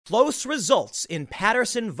Close results in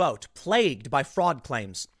Patterson vote plagued by fraud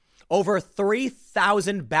claims. Over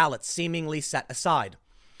 3,000 ballots seemingly set aside.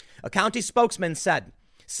 A county spokesman said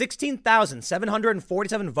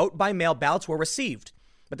 16,747 vote-by-mail ballots were received,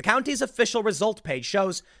 but the county's official result page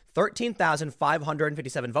shows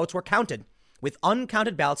 13,557 votes were counted, with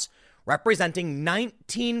uncounted ballots representing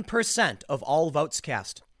 19% of all votes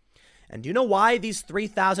cast. And do you know why these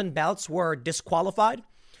 3,000 ballots were disqualified?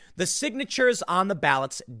 The signatures on the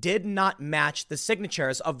ballots did not match the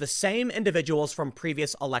signatures of the same individuals from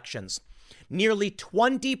previous elections. Nearly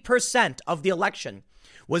 20% of the election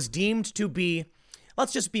was deemed to be,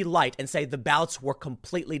 let's just be light and say the ballots were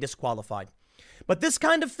completely disqualified. But this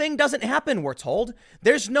kind of thing doesn't happen, we're told.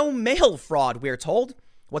 There's no mail fraud, we're told.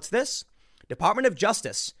 What's this? Department of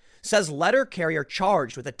Justice says letter carrier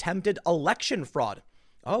charged with attempted election fraud.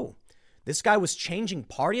 Oh, this guy was changing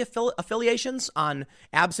party affiliations on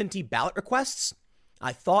absentee ballot requests?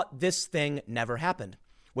 I thought this thing never happened.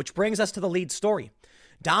 Which brings us to the lead story.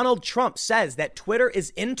 Donald Trump says that Twitter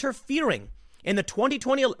is interfering in the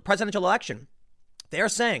 2020 presidential election. They're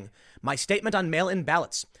saying my statement on mail-in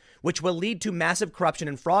ballots, which will lead to massive corruption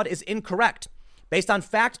and fraud, is incorrect, based on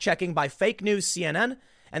fact-checking by fake news CNN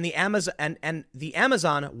and the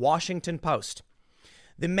Amazon Washington Post.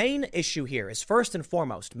 The main issue here is, first and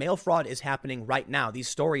foremost, mail fraud is happening right now. These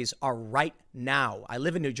stories are right now. I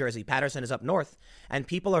live in New Jersey. Patterson is up north, and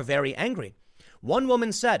people are very angry. One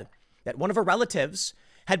woman said that one of her relatives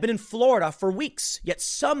had been in Florida for weeks, yet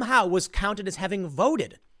somehow was counted as having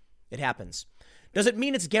voted. It happens. Does it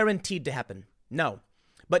mean it's guaranteed to happen? No.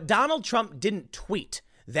 But Donald Trump didn't tweet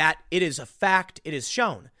that it is a fact, it is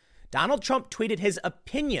shown. Donald Trump tweeted his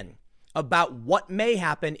opinion about what may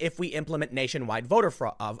happen if we implement nationwide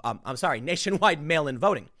nationwide mail-in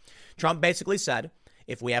voting. Trump basically said,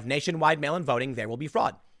 if we have nationwide mail-in voting, there will be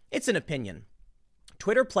fraud. It's an opinion.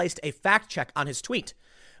 Twitter placed a fact check on his tweet,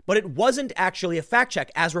 but it wasn't actually a fact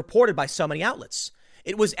check as reported by so many outlets.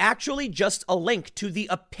 It was actually just a link to the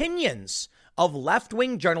opinions of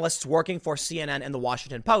left-wing journalists working for CNN and the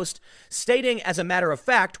Washington Post, stating as a matter of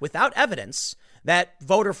fact, without evidence, that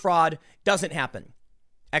voter fraud doesn't happen.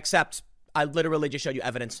 Except I literally just showed you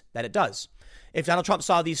evidence that it does. If Donald Trump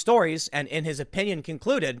saw these stories and in his opinion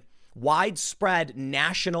concluded widespread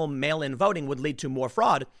national mail-in voting would lead to more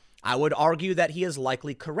fraud, I would argue that he is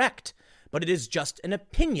likely correct. But it is just an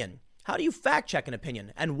opinion. How do you fact check an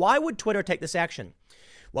opinion? And why would Twitter take this action?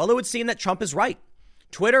 Well, it would seem that Trump is right.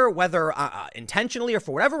 Twitter, whether intentionally or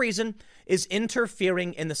for whatever reason, is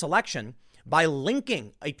interfering in this election by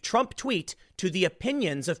linking a Trump tweet to the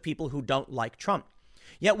opinions of people who don't like Trump.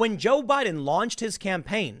 Yet when Joe Biden launched his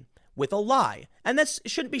campaign with a lie, and this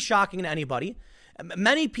shouldn't be shocking to anybody,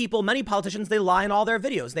 many people, many politicians, they lie in all their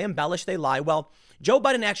videos. They embellish, they lie. Well, Joe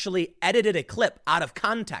Biden actually edited a clip out of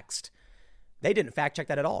context. They didn't fact check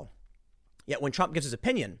that at all. Yet when Trump gives his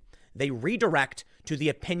opinion, they redirect to the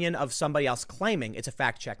opinion of somebody else claiming it's a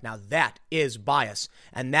fact check. Now that is bias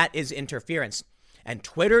and that is interference. And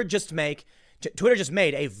Twitter just made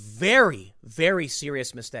a very, very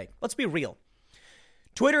serious mistake. Let's be real.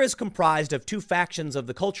 Twitter is comprised of two factions of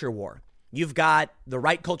the culture war. You've got the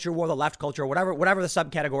right culture war, the left culture, whatever the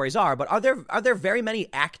subcategories are. But are there very many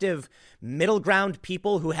active middle ground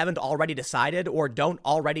people who haven't already decided or don't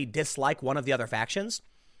already dislike one of the other factions?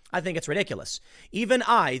 I think it's ridiculous. Even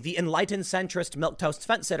I, the enlightened centrist milquetoast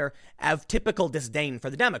fence sitter, have typical disdain for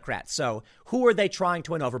the Democrats. So who are they trying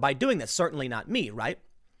to win over by doing this? Certainly not me, right?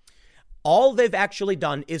 All they've actually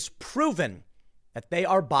done is proven that they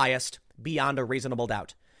are biased beyond a reasonable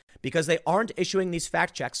doubt because they aren't issuing these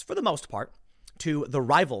fact checks, for the most part, to the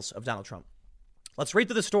rivals of Donald Trump. Let's read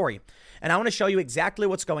through the story, and I want to show you exactly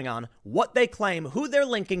what's going on, what they claim, who they're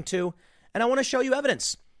linking to, and I want to show you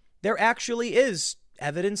evidence. There actually is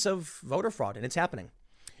evidence of voter fraud, and it's happening.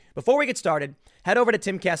 Before we get started, head over to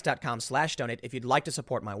timcast.com/donate if you'd like to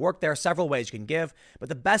support my work. There are several ways you can give, but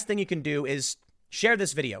the best thing you can do is share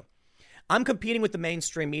this video. I'm competing with the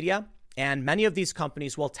mainstream media, and many of these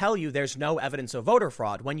companies will tell you there's no evidence of voter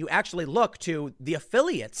fraud. When you actually look to the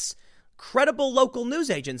affiliates, credible local news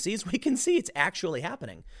agencies, we can see it's actually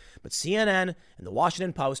happening. But CNN and the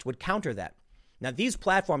Washington Post would counter that. Now, these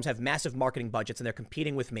platforms have massive marketing budgets and they're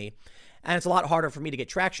competing with me. And it's a lot harder for me to get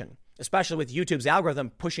traction, especially with YouTube's algorithm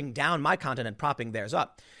pushing down my content and propping theirs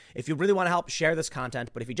up. If you really want to help, share this content.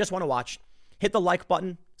 But if you just want to watch, hit the like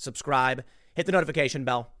button, subscribe, hit the notification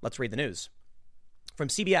bell. Let's read the news. From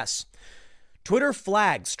CBS, Twitter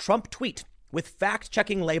flags Trump tweet with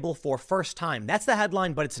fact-checking label for first time. That's the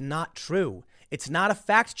headline, but it's not true. It's not a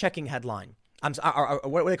fact-checking headline.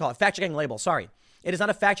 What do they call it? Fact-checking label. Sorry. It is not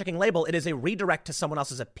a fact-checking label. It is a redirect to someone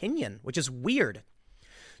else's opinion, which is weird.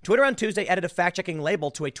 Twitter on Tuesday added a fact-checking label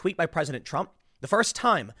to a tweet by President Trump, the first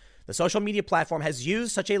time the social media platform has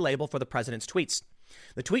used such a label for the president's tweets.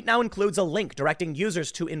 The tweet now includes a link directing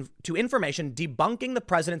users to information debunking the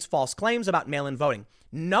president's false claims about mail-in voting.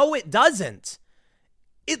 No, it doesn't.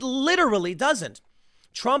 It literally doesn't.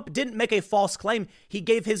 Trump didn't make a false claim. He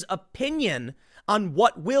gave his opinion on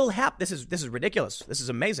what will happen. This is ridiculous. This is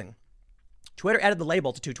amazing. Twitter added the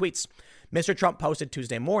label to two tweets Mr. Trump posted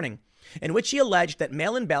Tuesday morning, in which he alleged that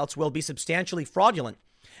mail-in ballots will be substantially fraudulent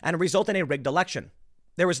and result in a rigged election.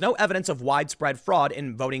 There was no evidence of widespread fraud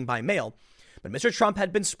in voting by mail, but Mr. Trump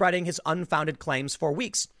had been spreading his unfounded claims for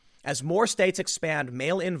weeks as more states expand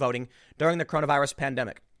mail-in voting during the coronavirus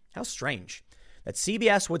pandemic. How strange that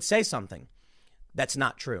CBS would say something that's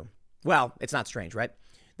not true. Well, it's not strange, right?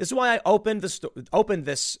 This is why I opened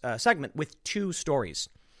this segment with two stories.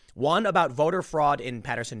 One about voter fraud in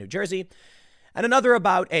Paterson, New Jersey, and another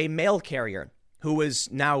about a mail carrier who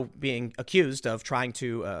is now being accused of trying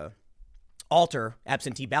to alter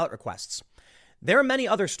absentee ballot requests. There are many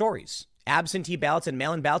other stories. Absentee ballots and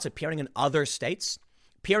mail-in ballots appearing in other states,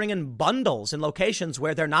 appearing in bundles in locations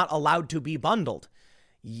where they're not allowed to be bundled.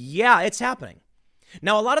 Yeah, it's happening.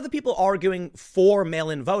 Now, a lot of the people arguing for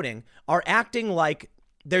mail-in voting are acting like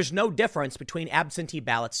there's no difference between absentee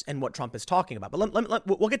ballots and what Trump is talking about.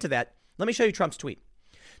 But we'll get to that. Let me show you Trump's tweet.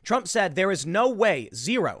 Trump said there is no way,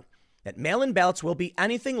 zero, that mail-in ballots will be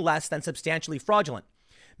anything less than substantially fraudulent.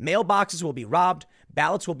 Mailboxes will be robbed,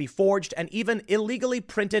 ballots will be forged, and even illegally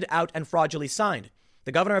printed out and fraudulently signed.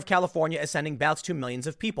 The governor of California is sending ballots to millions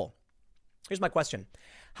of people. Here's my question.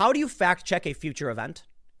 How do you fact check a future event?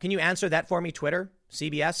 Can you answer that for me, Twitter,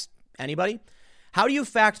 CBS, anybody? How do you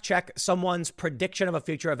fact check someone's prediction of a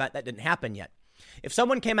future event that didn't happen yet? If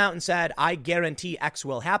someone came out and said, I guarantee X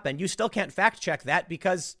will happen, you still can't fact check that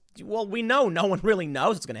because, well, we know no one really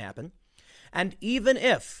knows it's going to happen. And even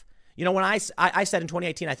if, when I said in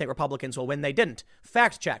 2018, I think Republicans will win, they didn't.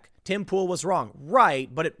 Fact check. Tim Pool was wrong.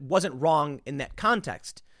 Right, but it wasn't wrong in that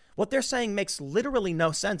context. What they're saying makes literally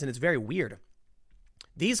no sense, and it's very weird.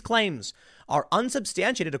 These claims are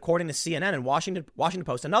unsubstantiated according to CNN and Washington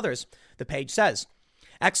Post and others, the page says.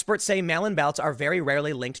 Experts say mail-in ballots are very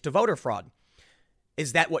rarely linked to voter fraud.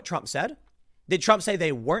 Is that what Trump said? Did Trump say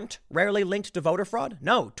they weren't rarely linked to voter fraud?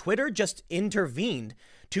 No, Twitter just intervened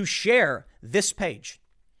to share this page.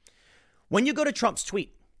 When you go to Trump's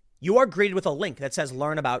tweet, you are greeted with a link that says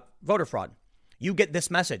learn about voter fraud. You get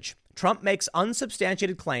this message. Trump makes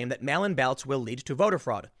unsubstantiated claim that mail-in ballots will lead to voter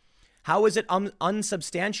fraud. How is it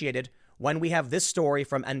unsubstantiated when we have this story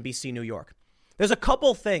from NBC New York? There's a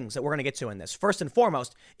couple things that we're going to get to in this. First and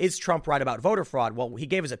foremost, is Trump right about voter fraud? Well, he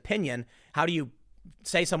gave his opinion. How do you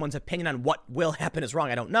say someone's opinion on what will happen is wrong?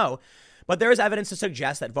 I don't know. But there is evidence to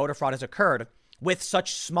suggest that voter fraud has occurred with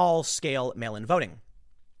such small scale mail-in voting.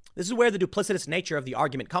 This is where the duplicitous nature of the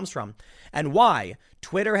argument comes from and why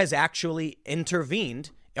Twitter has actually intervened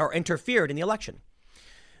or interfered in the election.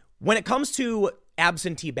 When it comes to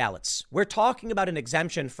absentee ballots, we're talking about an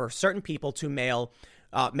exemption for certain people to mail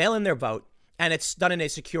in their vote, and it's done in a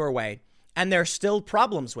secure way. And there are still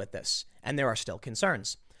problems with this, and there are still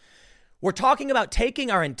concerns. We're talking about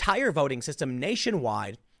taking our entire voting system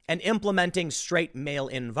nationwide and implementing straight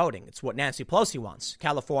mail-in voting. It's what Nancy Pelosi wants.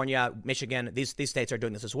 California, Michigan, these states are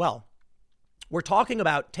doing this as well. We're talking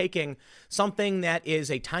about taking something that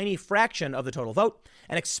is a tiny fraction of the total vote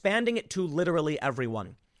and expanding it to literally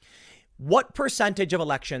everyone. What percentage of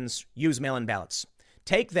elections use mail-in ballots?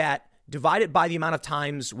 Take that, divide it by the amount of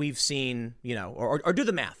times we've seen, or do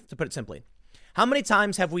the math, to put it simply. How many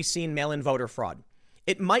times have we seen mail-in voter fraud?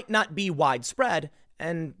 It might not be widespread,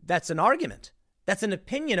 and that's an argument. That's an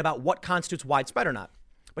opinion about what constitutes widespread or not.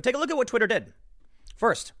 But take a look at what Twitter did.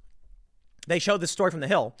 First, they showed this story from The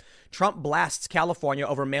Hill. Trump blasts California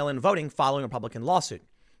over mail-in voting following a Republican lawsuit.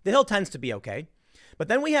 The Hill tends to be okay. But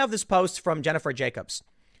then we have this post from Jennifer Jacobs.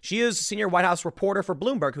 She is a senior White House reporter for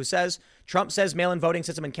Bloomberg who says Trump says mail-in voting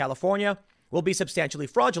system in California will be substantially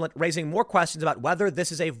fraudulent, raising more questions about whether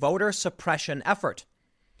this is a voter suppression effort.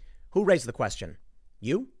 Who raised the question?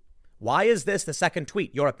 You? Why is this the second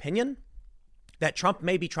tweet? Your opinion? That Trump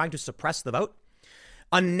may be trying to suppress the vote?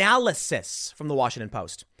 Analysis from the Washington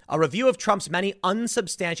Post. A review of Trump's many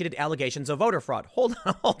unsubstantiated allegations of voter fraud. Hold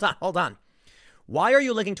on. Why are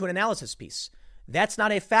you linking to an analysis piece? That's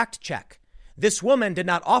not a fact check. This woman did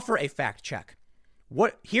not offer a fact check.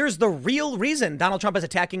 Here's the real reason Donald Trump is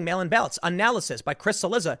attacking mail-in ballots. Analysis by Chris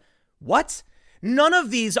Cillizza. What? None of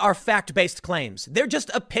these are fact-based claims. They're just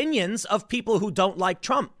opinions of people who don't like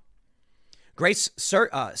Trump. Grace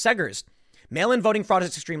Segers. Mail-in voting fraud is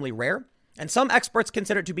extremely rare, and some experts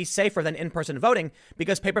consider it to be safer than in-person voting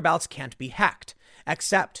because paper ballots can't be hacked.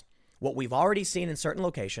 Except what we've already seen in certain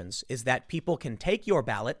locations is that people can take your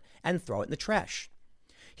ballot and throw it in the trash.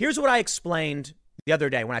 Here's what I explained the other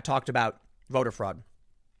day when I talked about voter fraud.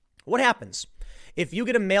 What happens if you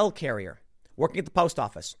get a mail carrier working at the post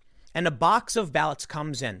office and a box of ballots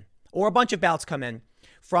comes in, or a bunch of ballots come in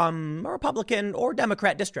from a Republican or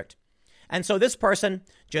Democrat district? And so this person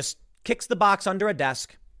just kicks the box under a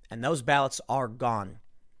desk and those ballots are gone.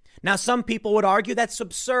 Now, some people would argue that's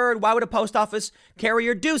absurd. Why would a post office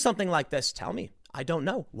carrier do something like this? Tell me. I don't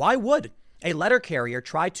know. Why would a letter carrier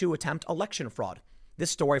try to attempt election fraud?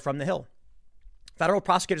 This story from The Hill. Federal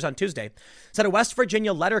prosecutors on Tuesday said a West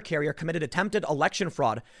Virginia letter carrier committed attempted election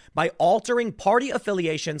fraud by altering party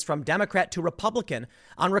affiliations from Democrat to Republican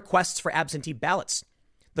on requests for absentee ballots.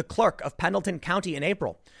 The clerk of Pendleton County in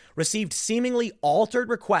April received seemingly altered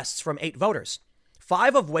requests from 8 voters,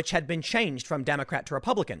 5 of which had been changed from Democrat to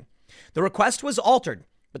Republican. The request was altered,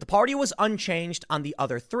 but the party was unchanged on the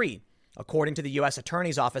other 3, according to the U.S.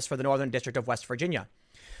 Attorney's Office for the Northern District of West Virginia.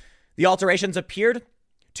 The alterations appeared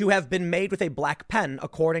to have been made with a black pen,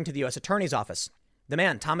 according to the U.S. Attorney's Office. The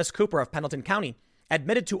man, Thomas Cooper of Pendleton County,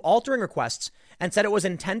 admitted to altering requests and said it was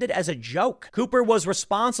intended as a joke. Cooper was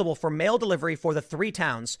responsible for mail delivery for the 3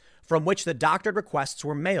 towns from which the doctored requests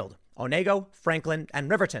were mailed: Onego, Franklin, and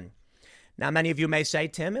Riverton. Now, many of you may say,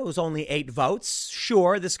 Tim, it was only 8 votes.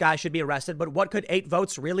 Sure, this guy should be arrested, but what could 8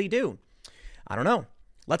 votes really do? I don't know.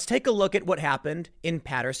 Let's take a look at what happened in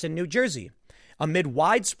Paterson, New Jersey. Amid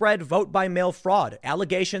widespread vote-by-mail fraud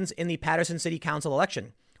allegations in the Paterson City Council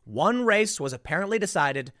election, one race was apparently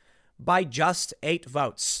decided by just 8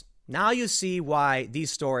 votes. Now you see why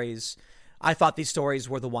I thought these stories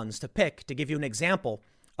were the ones to pick to give you an example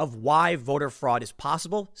of why voter fraud is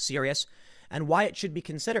possible, serious, and why it should be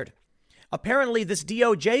considered. Apparently, this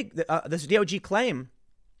DOJ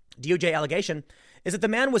allegation is that the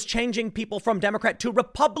man was changing people from Democrat to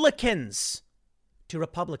Republicans.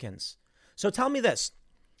 So tell me this.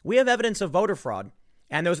 We have evidence of voter fraud.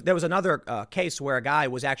 And there was another case where a guy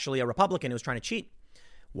was actually a Republican who was trying to cheat.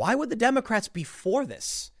 Why would the Democrats be for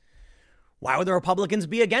this? Why would the Republicans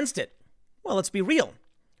be against it? Well, let's be real.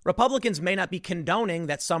 Republicans may not be condoning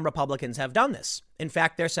that some Republicans have done this. In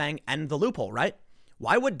fact, they're saying end the loophole, right?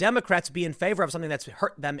 Why would Democrats be in favor of something that's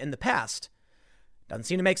hurt them in the past? Doesn't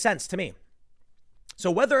seem to make sense to me. So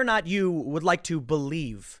whether or not you would like to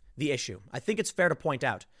believe the issue, I think it's fair to point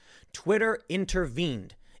out Twitter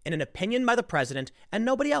intervened in an opinion by the president and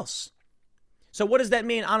nobody else. So what does that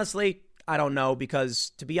mean? Honestly, I don't know,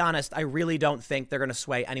 because to be honest, I really don't think they're going to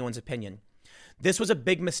sway anyone's opinion. This was a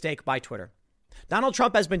big mistake by Twitter. Donald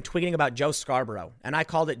Trump has been tweeting about Joe Scarborough, and I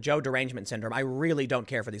called it Joe derangement syndrome. I really don't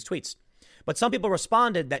care for these tweets. But some people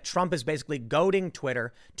responded that Trump is basically goading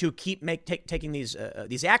Twitter to keep taking these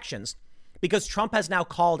actions because Trump has now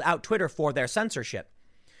called out Twitter for their censorship.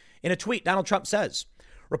 In a tweet, Donald Trump says,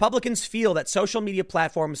 Republicans feel that social media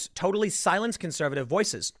platforms totally silence conservative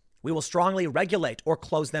voices. We will strongly regulate or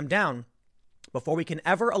close them down before we can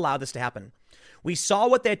ever allow this to happen. We saw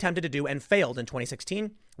what they attempted to do and failed in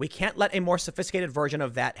 2016. We can't let a more sophisticated version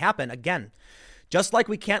of that happen again. Just like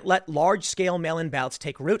we can't let large-scale mail-in ballots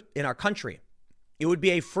take root in our country. It would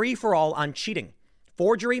be a free-for-all on cheating,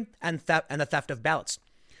 forgery, and the theft of ballots.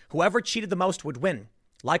 Whoever cheated the most would win.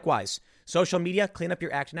 Likewise, social media, clean up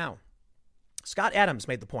your act now. Scott Adams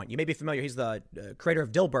made the point. You may be familiar. He's the creator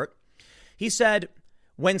of Dilbert. He said,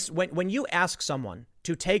 when you ask someone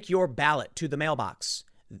to take your ballot to the mailbox,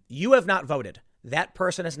 you have not voted. That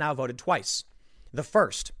person has now voted twice. The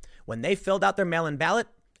first, when they filled out their mail-in ballot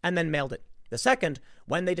and then mailed it. The second,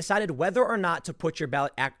 when they decided whether or not to put your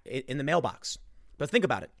ballot in the mailbox. But think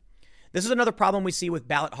about it. This is another problem we see with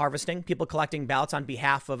ballot harvesting, people collecting ballots on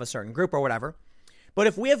behalf of a certain group or whatever. But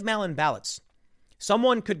if we have mail-in ballots,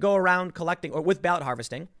 someone could go around collecting or with ballot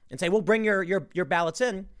harvesting and say, well, bring your ballots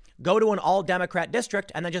in, go to an all-Democrat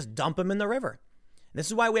district and then just dump them in the river. This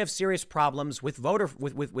is why we have serious problems with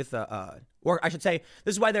or I should say,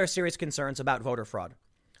 this is why there are serious concerns about voter fraud.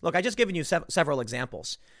 Look, I just given you several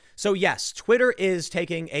examples. So yes, Twitter is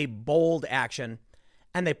taking a bold action,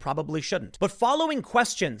 and they probably shouldn't. But following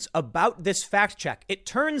questions about this fact check, it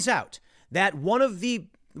turns out that one of the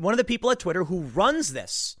people at Twitter who runs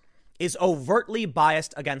this is overtly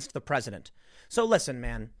biased against the president. So listen,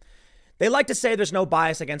 man, they like to say there's no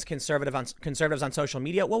bias against conservatives on social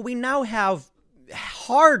media. Well, we now have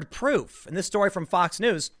hard proof. In this story from Fox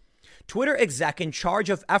News, Twitter exec in charge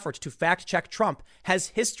of efforts to fact check Trump has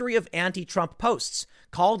history of anti-Trump posts,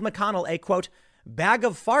 called McConnell a, quote, bag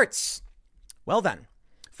of farts. Well then,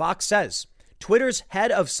 Fox says Twitter's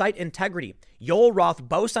head of site integrity, Yoel Roth,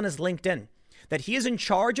 boasts on his LinkedIn that he is in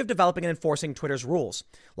charge of developing and enforcing Twitter's rules,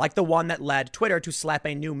 like the one that led Twitter to slap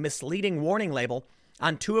a new misleading warning label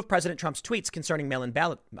on 2 of President Trump's tweets concerning mail-in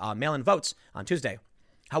votes on Tuesday.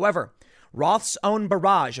 However, Roth's own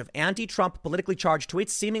barrage of anti-Trump politically charged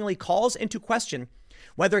tweets seemingly calls into question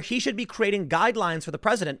whether he should be creating guidelines for the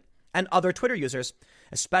president and other Twitter users,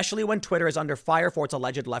 especially when Twitter is under fire for its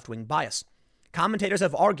alleged left-wing bias. Commentators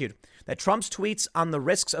have argued that Trump's tweets on the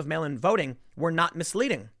risks of mail-in voting were not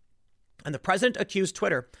misleading, and the president accused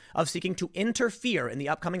Twitter of seeking to interfere in the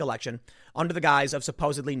upcoming election under the guise of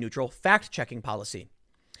supposedly neutral fact-checking policy.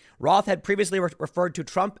 Roth had previously referred to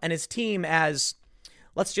Trump and his team as,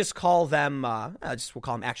 let's just call them, we'll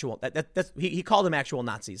call them actual, he called them actual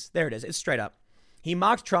Nazis. There it is. It's straight up. He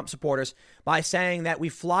mocked Trump supporters by saying that we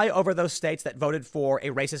fly over those states that voted for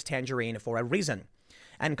a racist tangerine for a reason,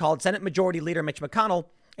 and called Senate Majority Leader Mitch McConnell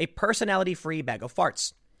a personality-free bag of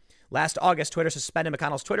farts. Last August, Twitter suspended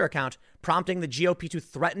McConnell's Twitter account, prompting the GOP to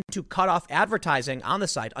threaten to cut off advertising on the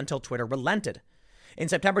site until Twitter relented. In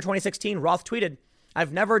September 2016, Roth tweeted,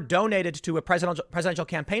 "I've never donated to a presidential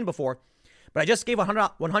campaign before, but I just gave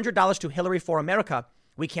 $100 to Hillary for America.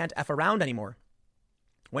 We can't F around anymore."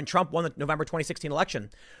 When Trump won the November 2016 election,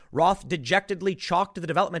 Roth dejectedly chalked the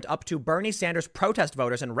development up to Bernie Sanders' protest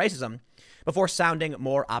voters and racism before sounding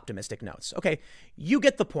more optimistic notes. Okay, you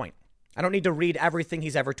get the point. I don't need to read everything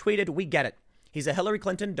he's ever tweeted. We get it. He's a Hillary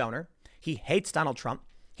Clinton donor. He hates Donald Trump.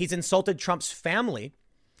 He's insulted Trump's family.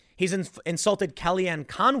 He's insulted Kellyanne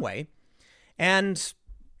Conway. And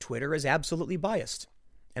Twitter is absolutely biased.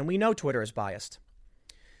 And we know Twitter is biased.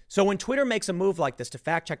 So when Twitter makes a move like this to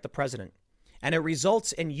fact check the president, and it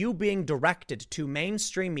results in you being directed to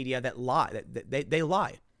mainstream media that lie, they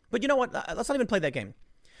lie. But you know what? Let's not even play that game.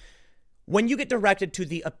 When you get directed to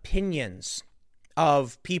the opinions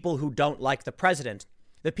of people who don't like the president,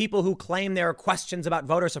 the people who claim there are questions about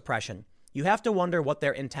voter suppression, you have to wonder what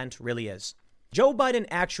their intent really is. Joe Biden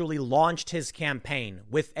actually launched his campaign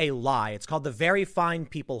with a lie. It's called the Very Fine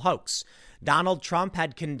People hoax. Donald Trump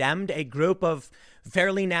had condemned a group of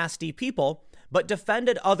fairly nasty people, but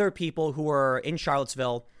defended other people who were in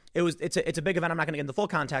Charlottesville. It's a big event. I'm not going to get into the full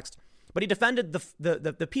context, but he defended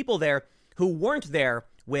the people there who weren't there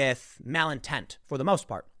with malintent for the most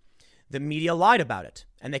part. The media lied about it,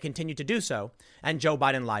 and they continued to do so, and Joe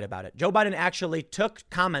Biden lied about it. Joe Biden actually took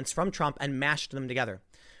comments from Trump and mashed them together.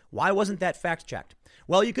 Why wasn't that fact-checked?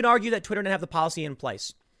 Well, you could argue that Twitter didn't have the policy in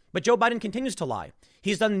place, but Joe Biden continues to lie.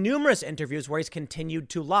 He's done numerous interviews where he's continued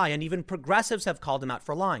to lie, and even progressives have called him out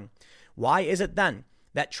for lying. Why is it then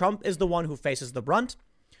that Trump is the one who faces the brunt?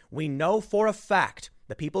 We know for a fact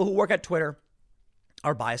the people who work at Twitter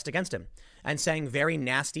are biased against him and saying very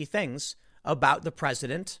nasty things about the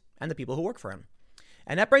president and the people who work for him.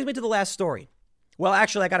 And that brings me to the last story. Well,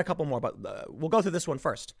 actually, I got a couple more, but we'll go through this one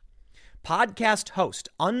first. Podcast host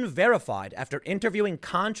unverified after interviewing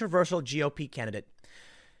controversial GOP candidate.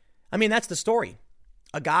 I mean, that's the story.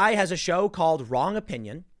 A guy has a show called Wrong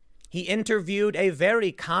Opinion. He interviewed a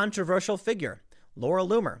very controversial figure, Laura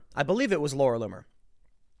Loomer. I believe it was Laura Loomer.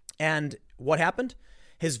 And what happened?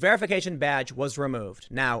 His verification badge was removed.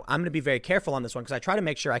 Now, I'm going to be very careful on this one because I try to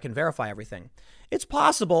make sure I can verify everything. It's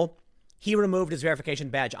possible he removed his verification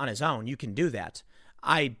badge on his own. You can do that.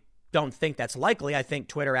 I don't think that's likely. I think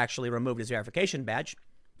Twitter actually removed his verification badge.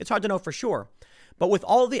 It's hard to know for sure. But with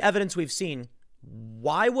all the evidence we've seen,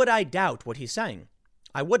 why would I doubt what he's saying?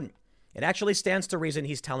 I wouldn't. It actually stands to reason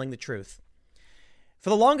he's telling the truth. For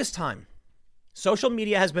the longest time, social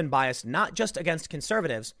media has been biased not just against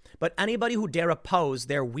conservatives, but anybody who dare oppose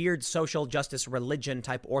their weird social justice religion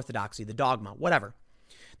type orthodoxy, the dogma, whatever.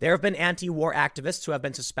 There have been anti-war activists who have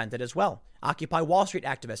been suspended as well. Occupy Wall Street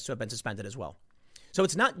activists who have been suspended as well. So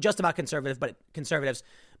it's not just about conservatives, but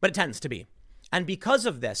it tends to be. And because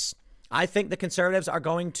of this, I think the conservatives are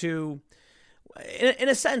going to, in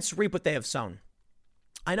a sense, reap what they have sown.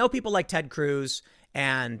 I know people like Ted Cruz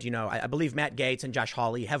and, I believe Matt Gaetz and Josh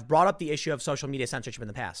Hawley have brought up the issue of social media censorship in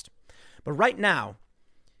the past. But right now,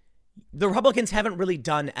 the Republicans haven't really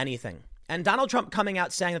done anything. And Donald Trump coming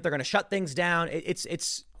out saying that they're going to shut things down,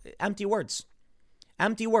 it's empty words.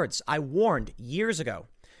 Empty words. I warned years ago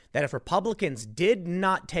that if Republicans did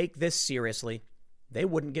not take this seriously, they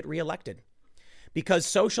wouldn't get reelected. Because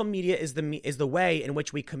social media is the way in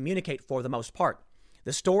which we communicate for the most part.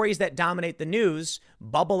 The stories that dominate the news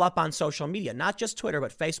bubble up on social media, not just Twitter,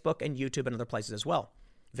 but Facebook and YouTube and other places as well.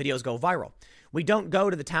 Videos go viral. We don't go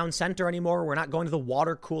to the town center anymore. We're not going to the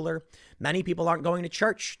water cooler. Many people aren't going to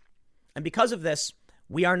church. And because of this,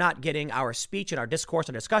 we are not getting our speech and our discourse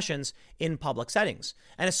and discussions in public settings.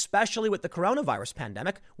 And especially with the coronavirus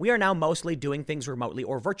pandemic, we are now mostly doing things remotely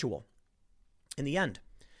or virtual. In the end,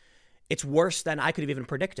 It's worse than I could have even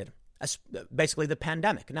predicted, basically the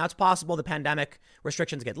pandemic. Now, it's possible the pandemic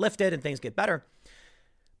restrictions get lifted and things get better,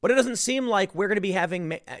 but it doesn't seem like we're going to be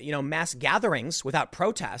having, mass gatherings without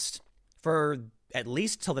protest for at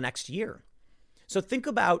least till the next year. So think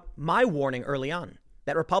about my warning early on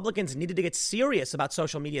that Republicans needed to get serious about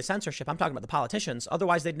social media censorship. I'm talking about the politicians.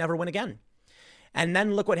 Otherwise, they'd never win again. And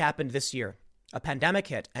then look what happened this year. A pandemic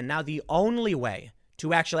hit. And now the only way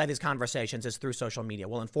to actually have these conversations is through social media.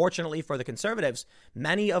 Well, unfortunately for the conservatives,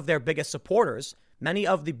 many of their biggest supporters, many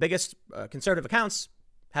of the biggest conservative accounts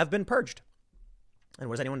have been purged. And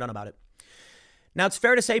what has anyone done about it? Now, it's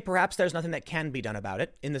fair to say perhaps there's nothing that can be done about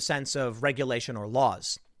it in the sense of regulation or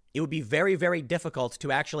laws. It would be very, very difficult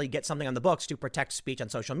to actually get something on the books to protect speech on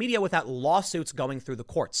social media without lawsuits going through the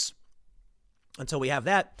courts. Until we have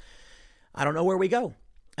that, I don't know where we go.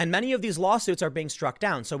 And many of these lawsuits are being struck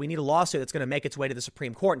down. So we need a lawsuit that's going to make its way to the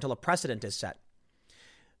Supreme Court until a precedent is set.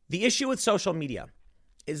 The issue with social media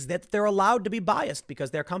is that they're allowed to be biased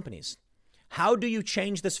because they're companies. How do you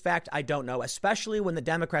change this fact? I don't know, especially when the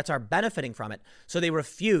Democrats are benefiting from it. So they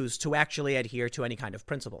refuse to actually adhere to any kind of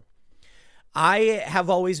principle. I have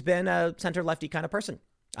always been a center lefty kind of person.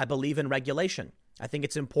 I believe in regulation. I think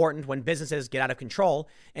it's important when businesses get out of control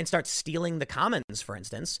and start stealing the commons, for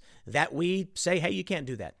instance, that we say, hey, you can't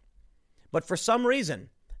do that. But for some reason,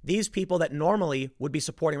 these people that normally would be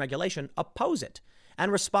supporting regulation oppose it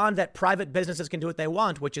and respond that private businesses can do what they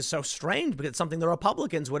want, which is so strange because it's something the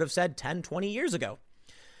Republicans would have said 10, 20 years ago.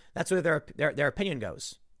 That's where their opinion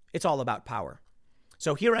goes. It's all about power.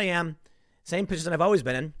 So here I am, same position I've always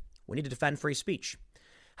been in. We need to defend free speech.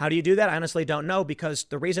 How do you do that? I honestly don't know, because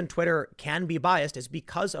the reason Twitter can be biased is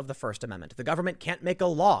because of the First Amendment. The government can't make a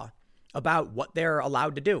law about what they're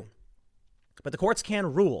allowed to do, but the courts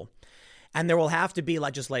can rule, and there will have to be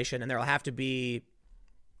legislation, and there will have to be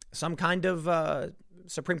some kind of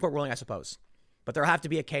Supreme Court ruling, I suppose. But there'll have to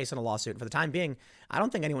be a case and a lawsuit. And for the time being, I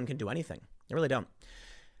don't think anyone can do anything. I really don't.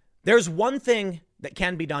 There's one thing that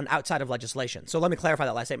can be done outside of legislation. So let me clarify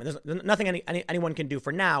that last statement. There's nothing anyone can do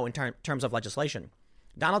for now in terms of legislation.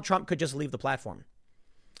 Donald Trump could just leave the platform.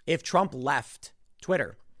 If Trump left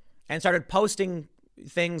Twitter and started posting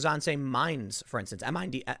things on, say, Minds, for instance,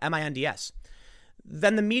 MINDS,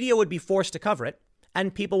 then the media would be forced to cover it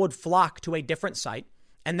and people would flock to a different site,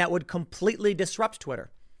 and that would completely disrupt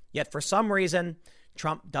Twitter. Yet for some reason,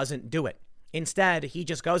 Trump doesn't do it. Instead, he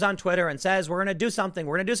just goes on Twitter and says, we're going to do something,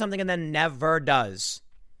 and then never does.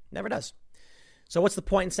 Never does. So what's the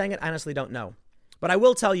point in saying it? I honestly don't know. But I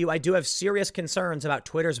will tell you, I do have serious concerns about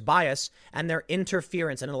Twitter's bias and their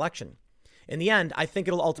interference in an election. In the end, I think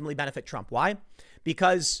it'll ultimately benefit Trump. Why?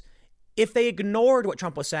 Because if they ignored what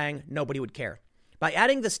Trump was saying, nobody would care. By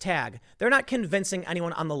adding this tag, they're not convincing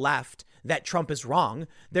anyone on the left that Trump is wrong.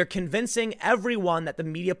 They're convincing everyone that the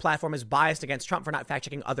media platform is biased against Trump for not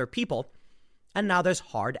fact-checking other people. And now there's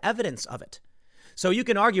hard evidence of it. So you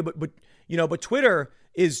can argue, but Twitter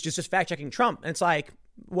is just fact-checking Trump. And it's like,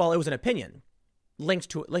 well, it was an opinion.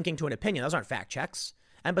 Linking to an opinion. Those aren't fact checks.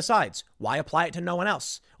 And besides, why apply it to no one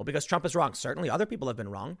else? Well, because Trump is wrong. Certainly other people have been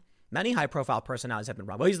wrong. Many high-profile personalities have been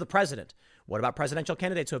wrong. Well, he's the president. What about presidential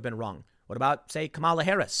candidates who have been wrong? What about, say, Kamala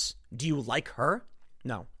Harris? Do you like her?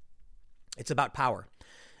 No. It's about power.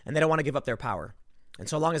 And they don't want to give up their power. And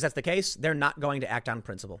so long as that's the case, they're not going to act on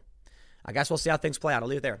principle. I guess we'll see how things play out. I'll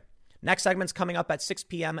leave it there. Next segment's coming up at 6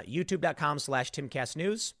 p.m.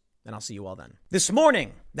 youtube.com/TimCastNews. And I'll see you all then. This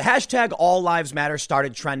morning, the hashtag All Lives Matter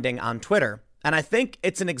started trending on Twitter. And I think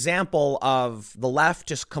it's an example of the left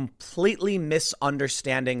just completely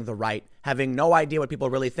misunderstanding the right, having no idea what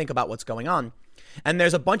people really think about what's going on. And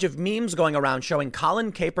there's a bunch of memes going around showing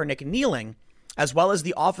Colin Kaepernick kneeling, as well as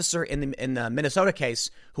the officer in the Minnesota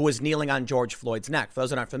case who was kneeling on George Floyd's neck. For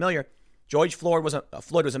those that aren't familiar, George Floyd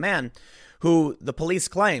was a man who the police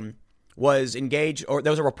claim was engaged, or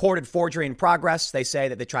there was a reported forgery in progress. They say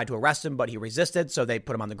that they tried to arrest him, but he resisted, so they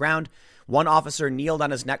put him on the ground. One officer kneeled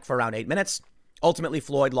on his neck for around 8 minutes. Ultimately,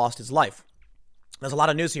 Floyd lost his life. There's a lot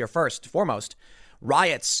of news here. First, foremost,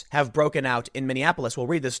 riots have broken out in Minneapolis. We'll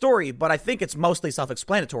read the story, but I think it's mostly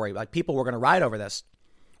self-explanatory. Like, people were going to riot over this.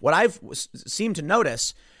 What I've seemed to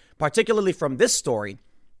notice, particularly from this story,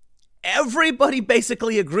 everybody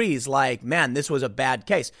basically agrees, like, man, this was a bad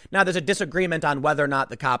case. Now, there's a disagreement on whether or not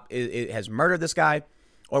the cop has murdered this guy,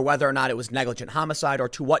 or whether or not it was negligent homicide, or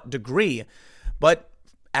to what degree. But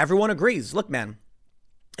everyone agrees. Look, man,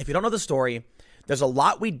 if you don't know the story, there's a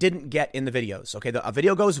lot we didn't get in the videos. Okay, a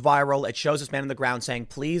video goes viral. It shows this man on the ground saying,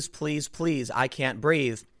 please, please, please, I can't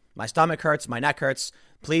breathe. My stomach hurts. My neck hurts.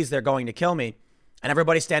 Please, they're going to kill me. And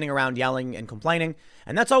everybody's standing around yelling and complaining.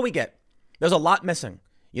 And that's all we get. There's a lot missing.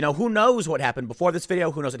 You know, who knows what happened before this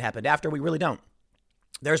video? Who knows what happened after? We really don't.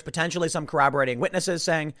 There's potentially some corroborating witnesses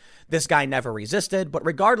saying this guy never resisted. But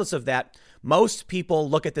regardless of that, most people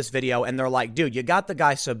look at this video and they're like, dude, you got the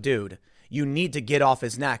guy subdued. You need to get off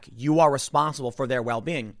his neck. You are responsible for their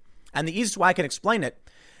well-being. And the easiest way I can explain it,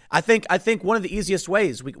 I think one of the easiest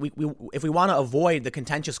ways, if we want to avoid the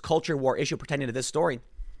contentious culture war issue pertaining to this story,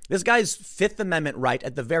 this guy's Fifth Amendment right,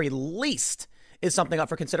 at the very least, is something up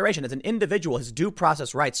for consideration. As an individual, his due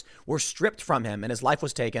process rights were stripped from him and his life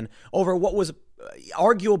was taken over what was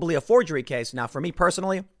arguably a forgery case. Now, for me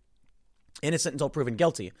personally, innocent until proven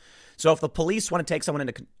guilty. So if the police want to take someone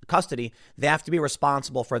into custody, they have to be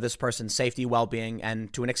responsible for this person's safety, well-being,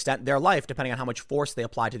 and to an extent their life, depending on how much force they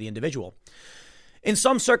apply to the individual. In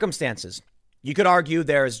some circumstances, you could argue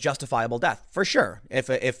there's justifiable death, for sure.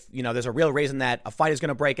 If you know, there's a real reason that a fight is going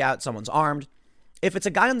to break out, someone's armed. If it's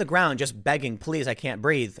a guy on the ground just begging, please, I can't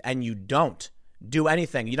breathe, and you don't do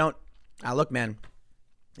anything, you don't, look, man,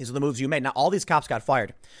 these are the moves you made. Now, all these cops got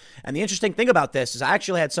fired. And the interesting thing about this is I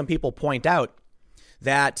actually had some people point out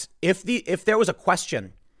that if there was a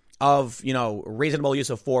question of, you know, reasonable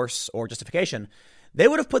use of force or justification, they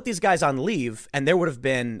would have put these guys on leave and there would have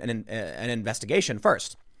been an investigation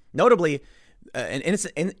first. Notably, in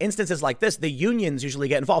instances like this, the unions usually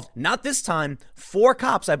get involved. Not this time. 4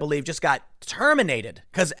 cops, I believe, just got terminated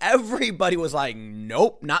because everybody was like,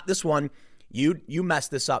 nope, not this one. You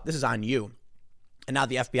messed this up. This is on you. And now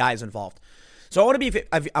the FBI is involved. So I want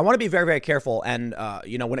to be very, very careful. And,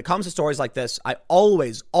 you know, when it comes to stories like this, I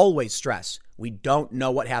always stress we don't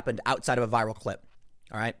know what happened outside of a viral clip.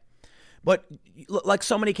 All right. But like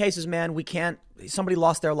so many cases, man, somebody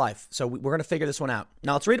lost their life. So we're going to figure this one out.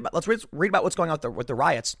 Now let's read about what's going on with the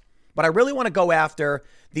riots. But I really want to go after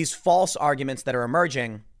these false arguments that are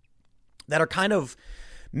emerging that are kind of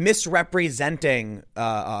misrepresenting,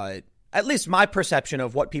 at least my perception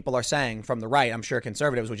of what people are saying from the right. I'm sure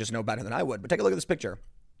conservatives would just know better than I would. But take a look at this picture.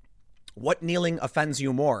 What kneeling offends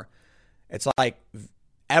you more? It's like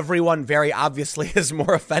everyone very obviously is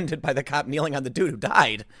more offended by the cop kneeling on the dude who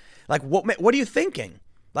died. Like, what are you thinking?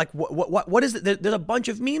 Like, what is it? There's a bunch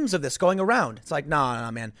of memes of this going around. It's like, no,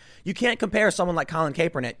 man. You can't compare someone like Colin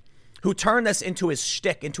Kaepernick, who turned this into his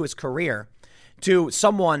shtick, into his career, to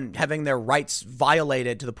someone having their rights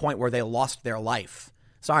violated to the point where they lost their life.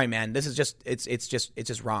 Sorry, man. This is just, it's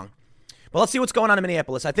just wrong. But let's see what's going on in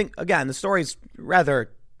Minneapolis. I think, again, the story's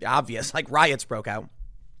rather obvious, like riots broke out.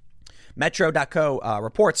 Metro.co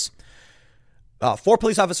reports 4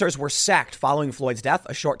 police officers were sacked following Floyd's death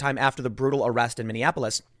a short time after the brutal arrest in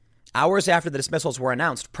Minneapolis. Hours after the dismissals were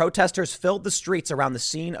announced, protesters filled the streets around the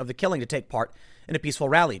scene of the killing to take part in a peaceful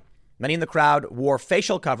rally. Many in the crowd wore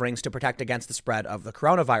facial coverings to protect against the spread of the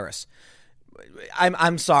coronavirus.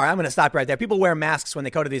 I'm sorry. I'm going to stop right there. People wear masks when they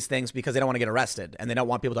go to these things because they don't want to get arrested and they don't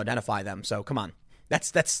want people to identify them. So come on.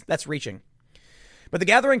 That's reaching. But the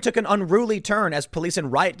gathering took an unruly turn as police in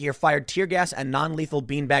riot gear fired tear gas and non-lethal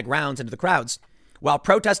beanbag rounds into the crowds, while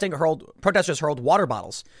protesters hurled water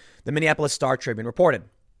bottles, the Minneapolis Star-Tribune reported.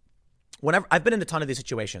 Whenever I've been in a ton of these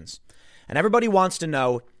situations, and everybody wants to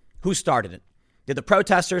know who started it. Did the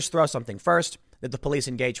protesters throw something first? Did the police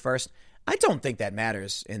engage first? I don't think that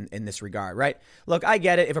matters in this regard, right? Look, I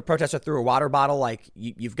get it. If a protester threw a water bottle, like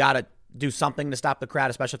you've got to do something to stop the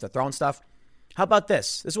crowd, especially if they're throwing stuff. How about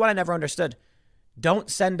this? This is what I never understood.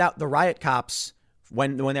 Don't send out the riot cops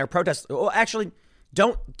when they're protesting. Well, actually,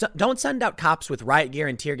 don't send out cops with riot gear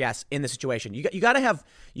and tear gas in the situation. You got to have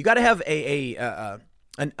a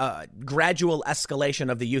gradual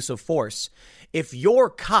escalation of the use of force. If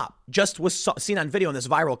your cop just was seen on video in this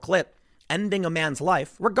viral clip ending a man's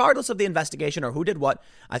life, regardless of the investigation or who did what,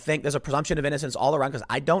 I think there's a presumption of innocence all around because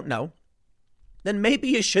I don't know. Then maybe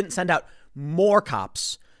you shouldn't send out more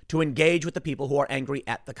cops to engage with the people who are angry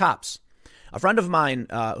at the cops. A friend of mine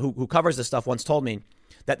who covers this stuff once told me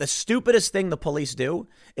that the stupidest thing the police do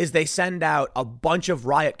is they send out a bunch of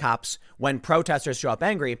riot cops when protesters show up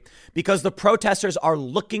angry because the protesters are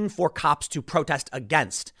looking for cops to protest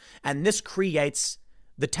against. And this creates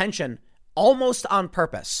the tension almost on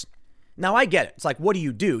purpose. Now, I get it. It's like, what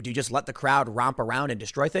do? Do you just let the crowd romp around and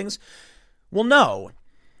destroy things? Well, no.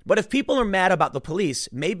 But if people are mad about the police,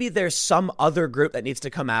 maybe there's some other group that needs to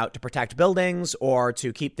come out to protect buildings or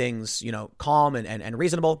to keep things, calm and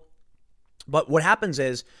reasonable. But what happens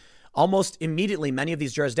is almost immediately, many of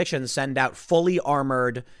these jurisdictions send out fully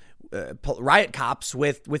armored riot cops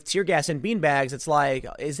with tear gas and beanbags. It's like,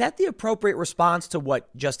 is that the appropriate response to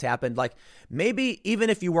what just happened? Like, maybe even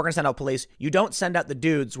if you were going to send out police, you don't send out the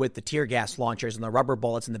dudes with the tear gas launchers and the rubber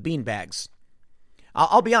bullets and the beanbags.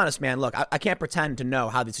 I'll be honest, man. Look, I can't pretend to know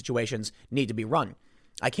how these situations need to be run.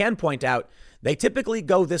 I can point out they typically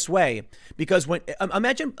go this way because when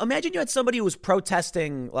imagine you had somebody who was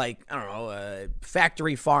protesting, like, I don't know,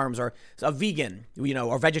 factory farms, or a vegan,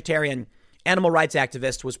 or vegetarian animal rights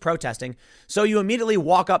activist was protesting. So you immediately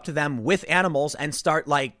walk up to them with animals and start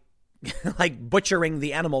like butchering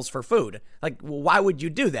the animals for food. Like, why would you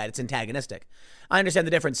do that? It's antagonistic. I understand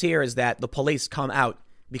the difference here is that the police come out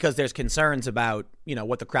because there's concerns about,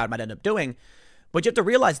 what the crowd might end up doing. But you have to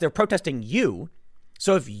realize they're protesting you.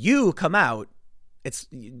 So if you come out, I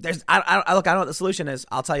don't know what the solution is.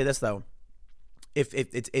 I'll tell you this, though.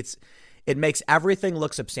 It makes everything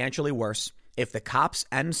look substantially worse if the cops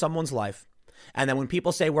end someone's life. And then when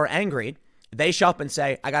people say we're angry, they show up and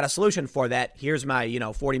say, I got a solution for that. Here's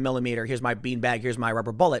my, 40 millimeter. Here's my beanbag. Here's my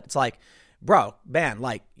rubber bullet. It's like, bro, man,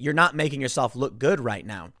 like, you're not making yourself look good right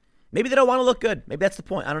now. Maybe they don't want to look good. Maybe that's the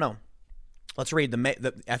point. I don't know. Let's read.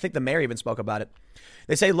 I think the mayor even spoke about it.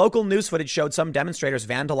 They say local news footage showed some demonstrators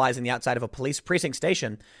vandalizing the outside of a police precinct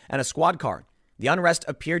station and a squad car. The unrest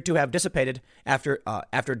appeared to have dissipated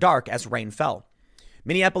after dark as rain fell.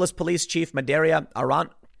 Minneapolis Police Chief Madaria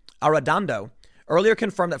Arradondo earlier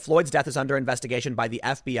confirmed that Floyd's death is under investigation by the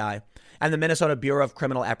FBI and the Minnesota Bureau of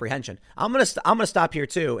Criminal Apprehension. I'm gonna stop here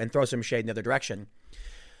too and throw some shade in the other direction.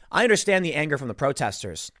 I understand the anger from the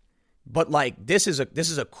protesters, but like this is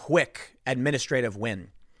a quick administrative win.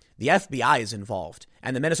 The FBI is involved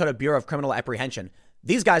and the Minnesota Bureau of Criminal Apprehension.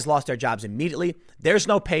 These guys lost their jobs immediately. There's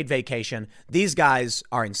no paid vacation. These guys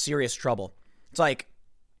are in serious trouble. It's like,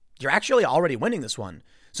 you're actually already winning this one.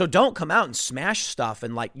 So don't come out and smash stuff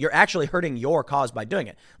and like you're actually hurting your cause by doing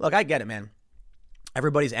it. Look, I get it, man.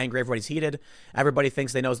 Everybody's angry. Everybody's heated. Everybody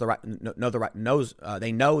thinks they know the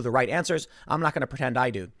right answers. I'm not going to pretend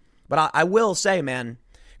I do. But I will say, man,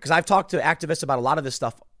 because I've talked to activists about a lot of this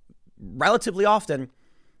stuff relatively often.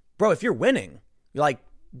 Bro, if you're winning, you're like,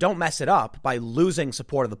 don't mess it up by losing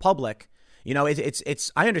support of the public.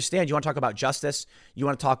 It's I understand you want to talk about justice. You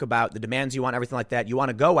want to talk about the demands you want, everything like that. You want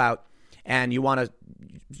to go out and you want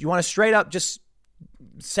to straight up just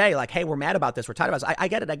say like, hey, we're mad about this. We're tired about this. I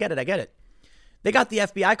get it. They got the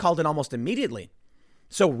FBI called in almost immediately.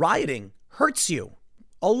 So rioting hurts you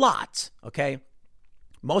a lot. OK,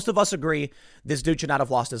 most of us agree this dude should not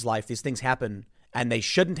have lost his life. These things happen and they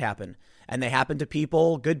shouldn't happen. And they happen to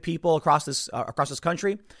people, good people across this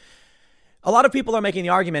country. A lot of people are making the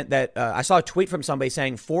argument that I saw a tweet from somebody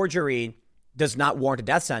saying forgery does not warrant a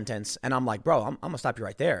death sentence. And I'm like, bro, I'm going to stop you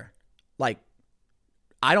right there. Like,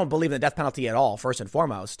 I don't believe in the death penalty at all, first and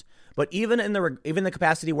foremost. But even in the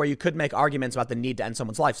capacity where you could make arguments about the need to end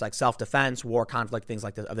someone's life, like self-defense, war, conflict, things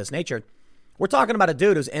like this, of this nature, we're talking about a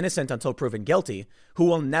dude who's innocent until proven guilty, who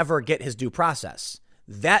will never get his due process.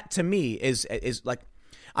 That to me is like,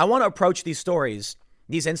 I want to approach these stories,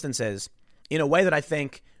 these instances, in a way that I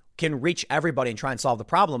think can reach everybody and try and solve the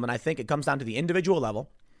problem. And I think it comes down to the individual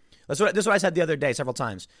level. This is what I said the other day several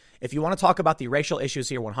times. If you want to talk about the racial issues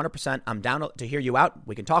here 100%, I'm down to hear you out.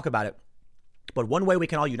 We can talk about it. But one way we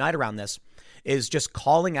can all unite around this is just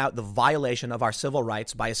calling out the violation of our civil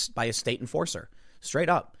rights by a state enforcer. Straight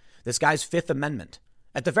up. This guy's Fifth Amendment.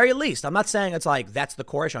 At the very least, I'm not saying it's like that's the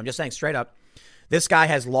core issue. I'm just saying straight up, this guy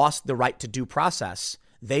has lost the right to due process.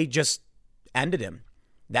 They just ended him.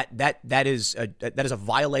 That is a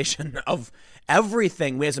violation of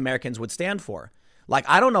everything we as Americans would stand for. Like,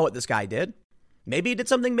 I don't know what this guy did. Maybe he did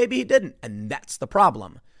something, maybe he didn't. And that's the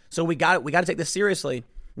problem. So we got to take this seriously.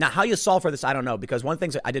 Now, how you solve for this, I don't know, because one of the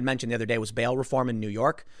things I did mention the other day was bail reform in New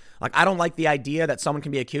York. Like, I don't like the idea that someone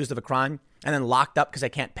can be accused of a crime and then locked up because they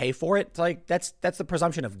can't pay for it. It's like, that's the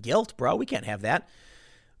presumption of guilt, bro. We can't have that.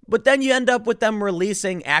 But then you end up with them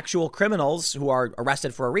releasing actual criminals who are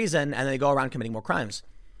arrested for a reason, and they go around committing more crimes.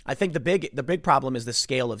 I think the big problem is the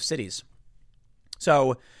scale of cities.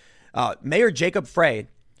 So Mayor Jacob Frey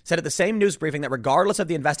said at the same news briefing that regardless of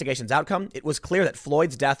the investigation's outcome, it was clear that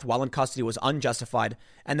Floyd's death while in custody was unjustified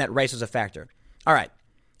and that race was a factor. All right.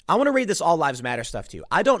 I want to read this All Lives Matter stuff to you.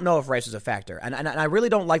 I don't know if race is a factor, and I really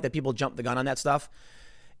don't like that people jump the gun on that stuff.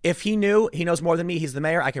 If he knows more than me, he's the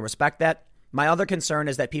mayor. I can respect that. My other concern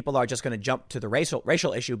is that people are just going to jump to the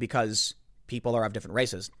racial issue because people are of different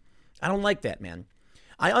races. I don't like that, man.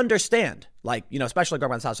 I understand, like, especially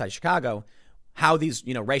growing up on the south side of Chicago, how these,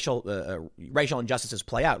 racial injustices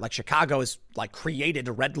play out. Like, Chicago is like created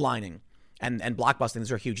redlining and blockbusting.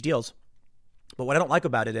 These are huge deals. But what I don't like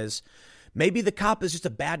about it is maybe the cop is just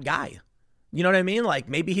a bad guy. You know what I mean? Like,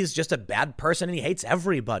 maybe he's just a bad person and he hates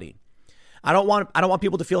everybody. I don't want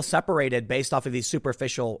people to feel separated based off of these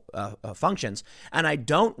superficial functions. And I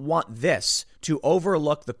don't want this to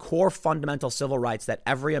overlook the core fundamental civil rights that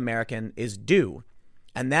every American is due.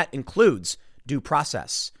 And that includes due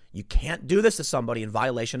process. You can't do this to somebody in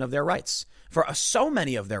violation of their rights, for so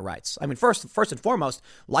many of their rights. I mean, first and foremost,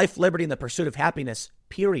 life, liberty, and the pursuit of happiness,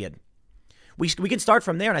 period. We can start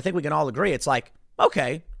from there, and I think we can all agree. It's like,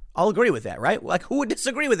 okay, I'll agree with that, right? Like, who would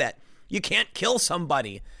disagree with that? You can't kill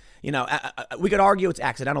somebody. You know, we could argue it's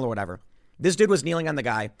accidental or whatever. This dude was kneeling on the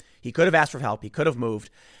guy. He could have asked for help. He could have moved.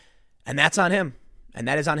 And that's on him. And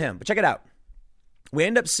that is on him. But check it out. We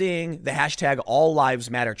end up seeing the hashtag All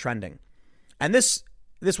Lives Matter trending. And this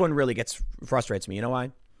one really frustrates me. You know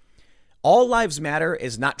why? All Lives Matter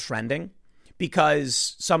is not trending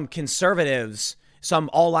because some conservatives, some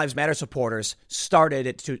All Lives Matter supporters started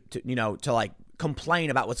it to like complain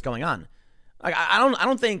about what's going on. Like, I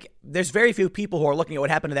don't think there's very few people who are looking at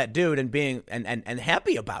what happened to that dude and being and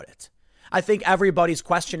happy about it. I think everybody's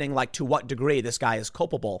questioning, like, to what degree this guy is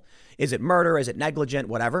culpable. Is it murder? Is it negligent?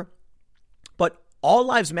 Whatever. But All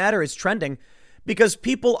Lives Matter is trending because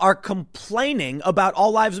people are complaining about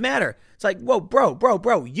All Lives Matter. It's like, whoa,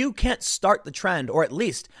 bro, you can't start the trend, or at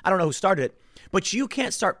least, I don't know who started it, but you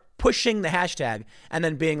can't start pushing the hashtag and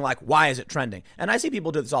then being like, why is it trending? And I see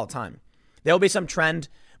people do this all the time. There'll be some trend,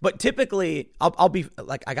 but typically I'll be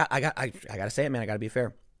like, I gotta say it, man. I gotta be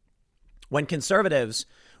fair. When conservatives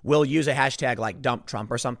will use a hashtag like dump Trump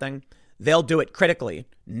or something, they'll do it critically,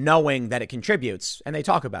 knowing that it contributes, and they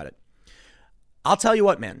talk about it. I'll tell you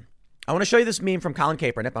what, man. I want to show you this meme from Colin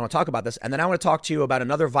Kaepernick. I want to talk about this, and then I want to talk to you about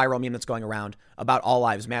another viral meme that's going around about All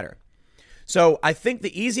Lives Matter. So I think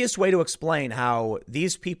the easiest way to explain how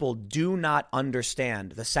these people do not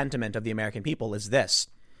understand the sentiment of the American people is this.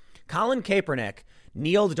 Colin Kaepernick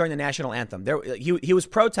kneeled during the national anthem. He was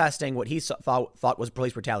protesting what he thought was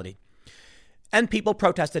police brutality. And people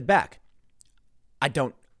protested back. I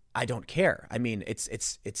don't care. I mean,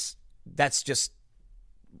 that's just,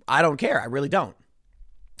 I don't care. I really don't.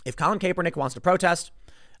 If Colin Kaepernick wants to protest,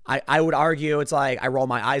 I would argue it's like, I roll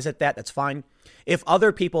my eyes at that. That's fine. If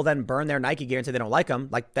other people then burn their Nike gear and say they don't like him,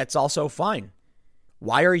 like, that's also fine.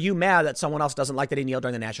 Why are you mad that someone else doesn't like that he kneeled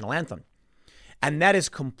during the national anthem? And that is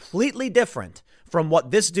completely different from what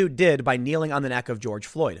this dude did by kneeling on the neck of George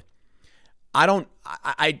Floyd.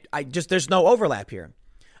 I just, there's no overlap here.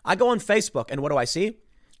 I go on Facebook and what do I see?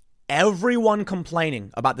 Everyone complaining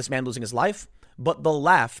about this man losing his life, but the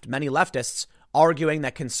left, many leftists, arguing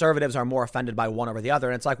that conservatives are more offended by one over the other.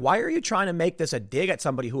 And it's like, why are you trying to make this a dig at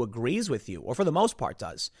somebody who agrees with you, or for the most part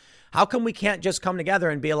does? How come we can't just come together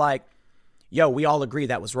and be like, yo, we all agree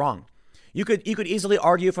that was wrong? You could easily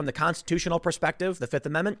argue from the constitutional perspective, the Fifth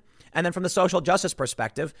Amendment, and then from the social justice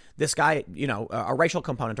perspective, this guy, a racial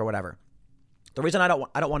component or whatever. The reason I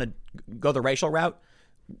don't want to go the racial route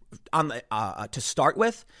to start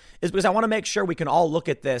with is because I want to make sure we can all look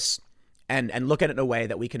at this and look at it in a way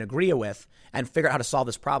that we can agree with and figure out how to solve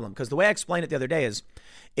this problem. Because the way I explained it the other day is,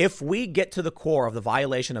 if we get to the core of the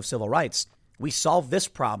violation of civil rights, we solve this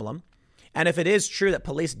problem. And if it is true that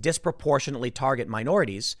police disproportionately target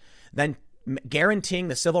minorities, then guaranteeing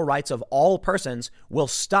the civil rights of all persons will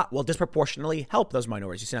disproportionately help those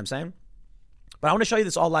minorities. You see what I'm saying? But I want to show you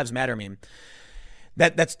this All Lives Matter meme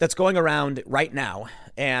that's going around right now,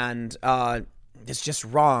 and it's just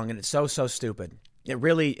wrong, and it's so stupid. It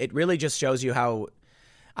really just shows you how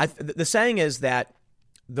the saying is that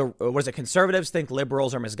conservatives think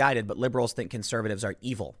liberals are misguided, but liberals think conservatives are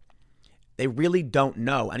evil. They really don't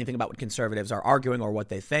know anything about what conservatives are arguing or what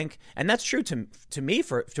they think. And that's true to me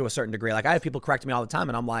to a certain degree. Like, I have people correct me all the time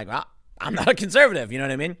and I'm like, I'm not a conservative. You know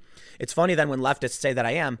what I mean? It's funny then when leftists say that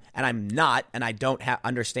I am, and I'm not, and I don't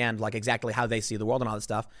understand like exactly how they see the world and all this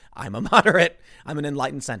stuff. I'm a moderate. I'm an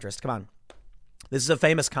enlightened centrist. Come on. This is a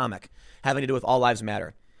famous comic having to do with All Lives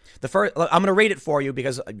Matter. I'm going to read it for you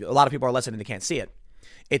because a lot of people are listening and they can't see it.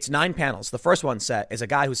 It's 9 panels. The first one is a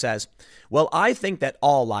guy who says, well, I think that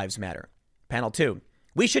all lives matter. Panel 2,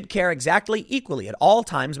 we should care exactly equally at all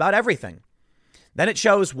times about everything. Then it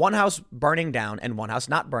shows one house burning down and one house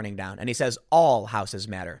not burning down. And he says, all houses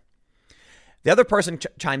matter. The other person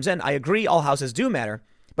chimes in, I agree, all houses do matter.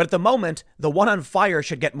 But at the moment, the one on fire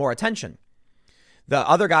should get more attention. The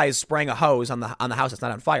other guy is spraying a hose on the house that's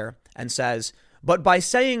not on fire and says, but by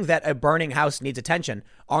saying that a burning house needs attention,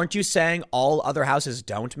 aren't you saying all other houses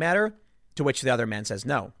don't matter? To which the other man says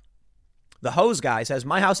no. The hose guy says,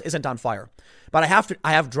 my house isn't on fire, but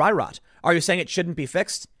I have dry rot. Are you saying it shouldn't be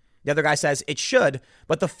fixed? The other guy says it should,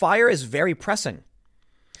 but the fire is very pressing.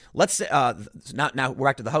 Let's say, now we're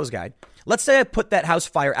back to the hose guy. Let's say I put that house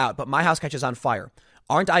fire out, but my house catches on fire.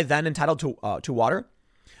 Aren't I then entitled to water?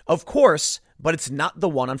 Of course, but it's not the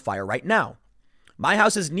one on fire right now. My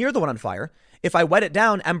house is near the one on fire. If I wet it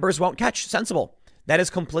down, embers won't catch. Sensible. That is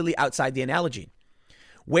completely outside the analogy.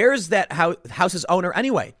 Where's that house's owner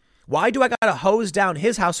anyway? Why do I got to hose down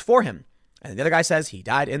his house for him? And the other guy says he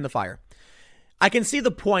died in the fire. I can see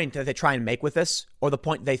the point that they try and make with this, or the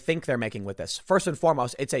point they think they're making with this. First and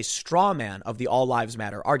foremost, it's a straw man of the all lives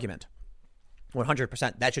matter argument.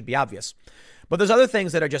 100%. That should be obvious. But there's other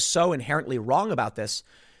things that are just so inherently wrong about this.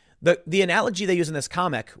 The analogy they use in this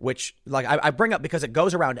comic, which like I bring up because it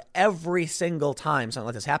goes around every single time something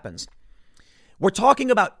like this happens. We're talking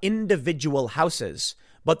about individual houses,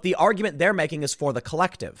 but the argument they're making is for the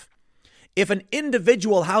collective. If an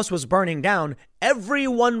individual house was burning down,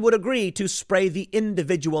 everyone would agree to spray the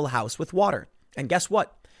individual house with water. And guess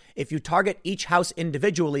what? If you target each house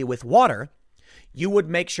individually with water, you would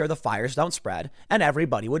make sure the fires don't spread and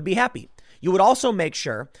everybody would be happy. You would also make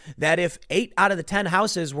sure that if 8 out of the 10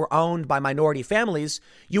 houses were owned by minority families,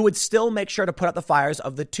 you would still make sure to put out the fires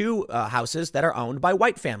of the 2 houses that are owned by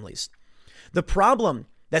white families. The problem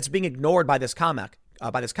that's being ignored by this comic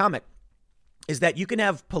is that you can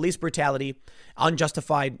have police brutality,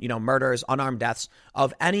 unjustified, murders, unarmed deaths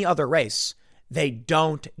of any other race. They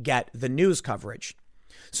don't get the news coverage.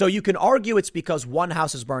 So you can argue it's because one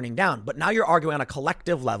house is burning down, but now you're arguing on a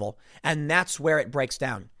collective level, and that's where it breaks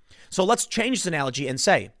down. So let's change this analogy and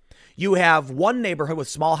say you have one neighborhood with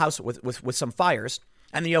small house with some fires,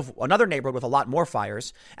 and then you have another neighborhood with a lot more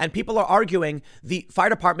fires, and people are arguing the fire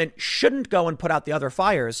department shouldn't go and put out the other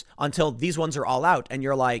fires until these ones are all out. And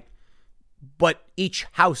you're like, but each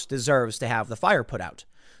house deserves to have the fire put out.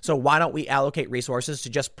 So why don't we allocate resources to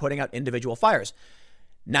just putting out individual fires?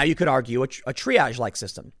 Now you could argue a triage-like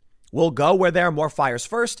system. We'll go where there are more fires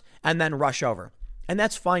first and then rush over. And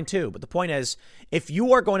that's fine too. But the point is, if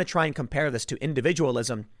you are going to try and compare this to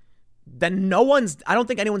individualism, then I don't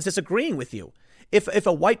think anyone's disagreeing with you. If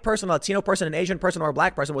a white person, a Latino person, an Asian person, or a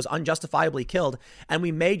black person was unjustifiably killed, and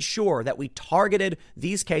we made sure that we targeted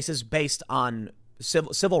these cases based on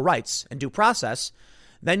civil rights and due process,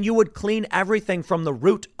 then you would clean everything from the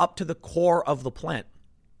root up to the core of the plant.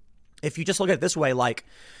 If you just look at it this way, like,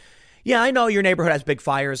 yeah, I know your neighborhood has big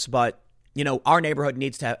fires, but, our neighborhood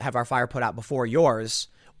needs to have our fire put out before yours.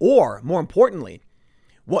 Or more importantly,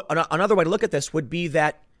 another way to look at this would be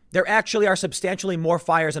that there actually are substantially more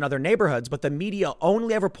fires in other neighborhoods, but the media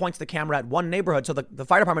only ever points the camera at one neighborhood. So the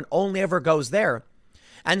fire department only ever goes there.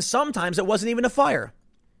 And sometimes it wasn't even a fire.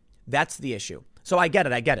 That's the issue. So I get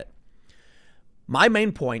it. My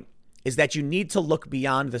main point is that you need to look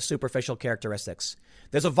beyond the superficial characteristics.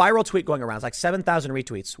 There's a viral tweet going around, it's like 7,000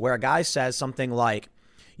 retweets, where a guy says something like,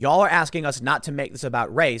 y'all are asking us not to make this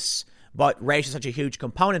about race, but race is such a huge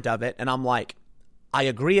component of it. And I'm like, I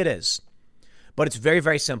agree it is, but it's very,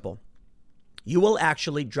 very simple. You will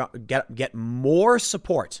actually get more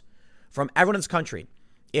support from everyone in this country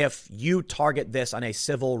if you target this on a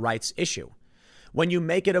civil rights issue. When you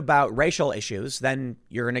make it about racial issues, then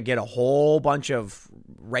you're going to get a whole bunch of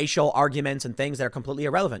racial arguments and things that are completely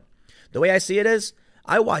irrelevant. The way I see it is,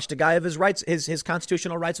 I watched a guy have his rights, his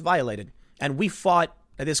constitutional rights violated. And we fought,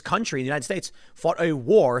 this country, the United States, fought a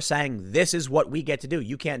war saying, this is what we get to do.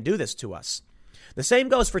 You can't do this to us. The same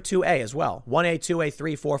goes for 2A as well. 1A, 2A,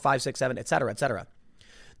 3, 4, 5, 6, 7, et cetera, et cetera.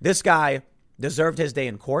 This guy deserved his day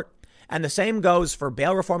in court. And the same goes for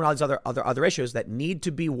bail reform and all these other issues that need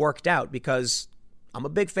to be worked out, because I'm a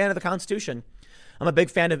big fan of the Constitution. I'm a big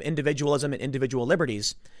fan of individualism and individual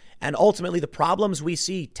liberties. And ultimately, the problems we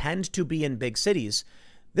see tend to be in big cities.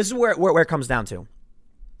 This is where it comes down to.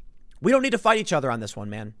 We don't need to fight each other on this one,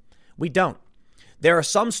 man. We don't. There are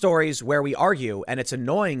some stories where we argue, and it's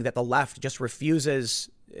annoying that the left just refuses.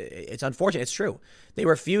 It's unfortunate. It's true. They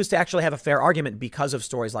refuse to actually have a fair argument because of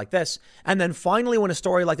stories like this. And then finally, when a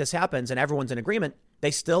story like this happens and everyone's in agreement,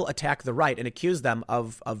 they still attack the right and accuse them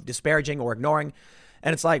of disparaging or ignoring.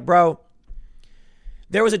 And it's like, bro,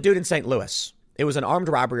 there was a dude in St. Louis. It was an armed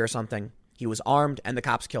robbery or something. He was armed and the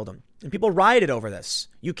cops killed him. And people rioted over this.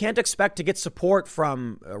 You can't expect to get support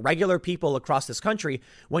from regular people across this country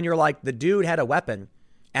when you're like, the dude had a weapon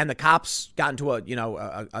and the cops got into a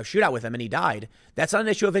shootout with him and he died. That's not an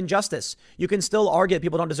issue of injustice. You can still argue that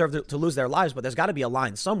people don't deserve to lose their lives, but there's got to be a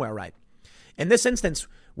line somewhere, right? In this instance,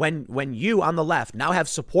 when you on the left now have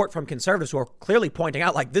support from conservatives who are clearly pointing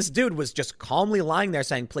out, like, this dude was just calmly lying there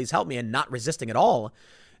saying, please help me, and not resisting at all.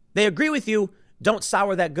 They agree with you. Don't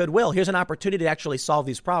sour that goodwill. Here's an opportunity to actually solve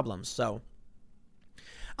these problems. So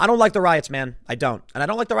I don't like the riots, man. I don't. And I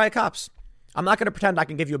don't like the riot cops. I'm not going to pretend I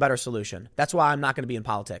can give you a better solution. That's why I'm not going to be in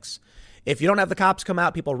politics. If you don't have the cops come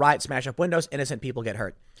out, people riot, smash up windows, innocent people get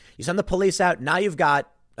hurt. You send the police out. Now you've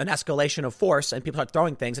got an escalation of force and people start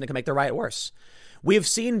throwing things and it can make the riot worse. We've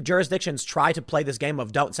seen jurisdictions try to play this game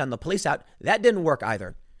of don't send the police out. That didn't work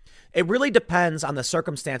either. It really depends on the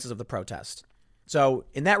circumstances of the protest. So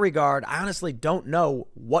in that regard, I honestly don't know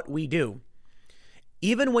what we do.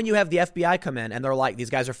 Even when you have the FBI come in and they're like, these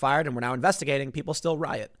guys are fired and we're now investigating, people still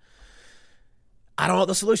riot. I don't know what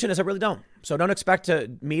the solution is. I really don't. So don't expect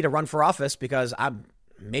me to run for office because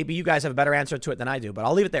maybe you guys have a better answer to it than I do, but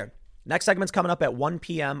I'll leave it there. Next segment's coming up at 1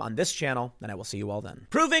 p.m. on this channel, and I will see you all then.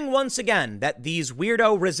 Proving once again that these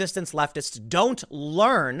weirdo resistance leftists don't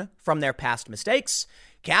learn from their past mistakes,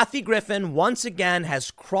 Kathy Griffin once again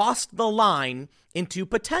has crossed the line into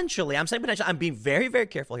potentially, I'm saying potentially, I'm being very, very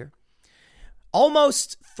careful here,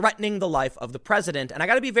 almost threatening the life of the president. And I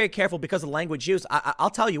got to be very careful because of the language used. I'll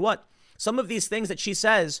tell you what, some of these things that she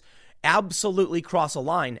says absolutely cross a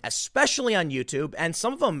line, especially on YouTube, and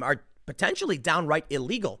some of them are potentially downright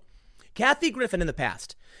illegal. Kathy Griffin in the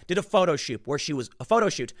past did a photo shoot where she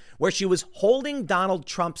was holding Donald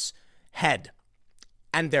Trump's head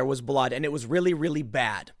and there was blood and it was really, really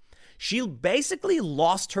bad. She basically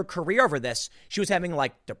lost her career over this. She was having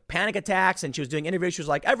like the panic attacks and she was doing interviews. She was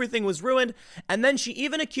like, everything was ruined. And then she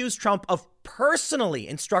even accused Trump of personally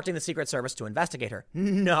instructing the Secret Service to investigate her.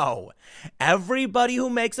 No, everybody who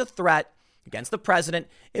makes a threat against the president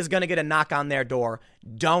is going to get a knock on their door.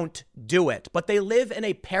 Don't do it. But they live in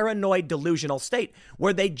a paranoid, delusional state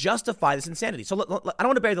where they justify this insanity. So I don't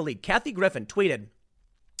want to bury the lead. Kathy Griffin tweeted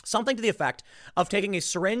something to the effect of taking a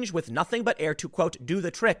syringe with nothing but air to, quote, do the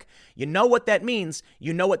trick. You know what that means.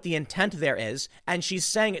 You know what the intent there is. And she's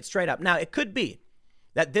saying it straight up. Now, it could be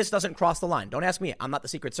that this doesn't cross the line. Don't ask me. I'm not the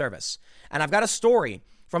Secret Service. And I've got a story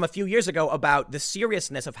from a few years ago about the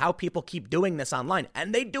seriousness of how people keep doing this online.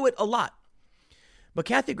 And they do it a lot. But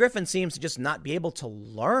Kathy Griffin seems to just not be able to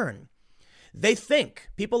learn.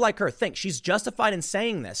 People like her think she's justified in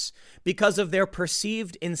saying this because of their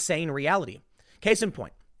perceived insane reality. Case in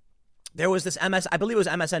point, there was this I believe it was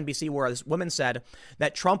MSNBC, where this woman said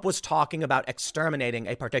that Trump was talking about exterminating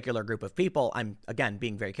a particular group of people. I'm, again,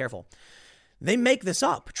 being very careful. They make this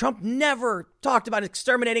up. Trump never talked about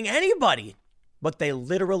exterminating anybody, but they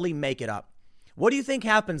literally make it up. What do you think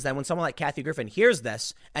happens then when someone like Kathy Griffin hears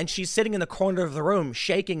this and she's sitting in the corner of the room,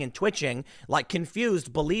 shaking and twitching, like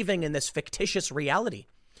confused, believing in this fictitious reality?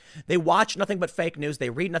 They watch nothing but fake news. They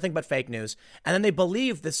read nothing but fake news. And then they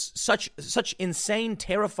believe this such insane,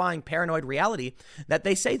 terrifying, paranoid reality that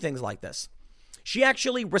they say things like this. She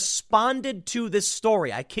actually responded to this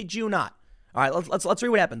story. I kid you not. All right, let's read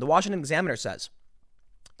what happened. The Washington Examiner says,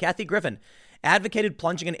 Kathy Griffin advocated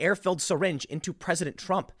plunging an air-filled syringe into President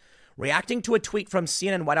Trump, reacting to a tweet from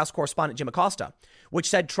CNN White House correspondent Jim Acosta, which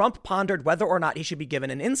said Trump pondered whether or not he should be given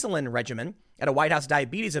an insulin regimen at a White House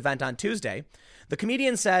diabetes event on Tuesday. The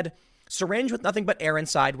comedian said, syringe with nothing but air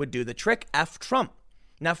inside would do the trick. F Trump.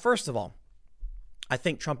 Now, first of all, I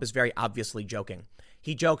think Trump is very obviously joking.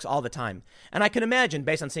 He jokes all the time. And I can imagine,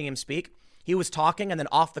 based on seeing him speak, he was talking and then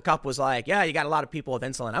off the cuff was like, yeah, you got a lot of people with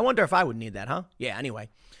insulin. I wonder if I would need that, huh? Yeah, anyway.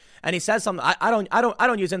 And he says something, I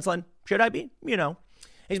don't use insulin. Should I be? You know.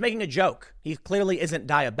 He's making a joke. He clearly isn't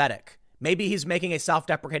diabetic. Maybe he's making a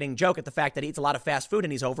self-deprecating joke at the fact that he eats a lot of fast food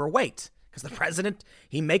and he's overweight. Because the president,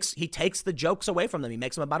 he takes the jokes away from them. He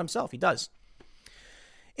makes them about himself. He does.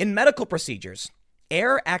 In medical procedures,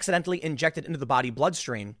 air accidentally injected into the body's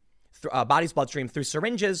bloodstream through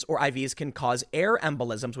syringes or IVs can cause air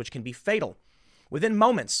embolisms, which can be fatal. Within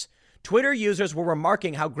moments, Twitter users were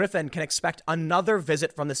remarking how Griffin can expect another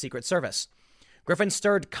visit from the Secret Service. Griffin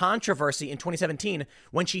stirred controversy in 2017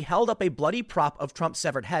 when she held up a bloody prop of Trump's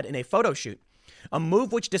severed head in a photo shoot, a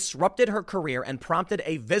move which disrupted her career and prompted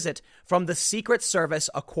a visit from the Secret Service,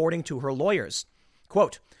 according to her lawyers.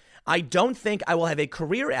 Quote, I don't think I will have a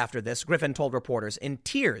career after this, Griffin told reporters in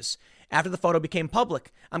tears after the photo became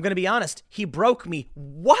public. I'm going to be honest. He broke me.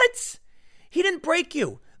 What? He didn't break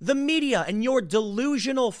you. The media and your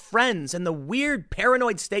delusional friends and the weird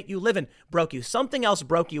paranoid state you live in broke you. Something else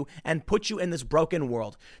broke you and put you in this broken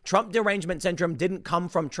world. Trump derangement syndrome didn't come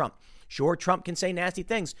from Trump. Sure, Trump can say nasty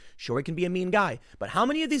things. Sure, he can be a mean guy. But how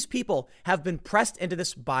many of these people have been pressed into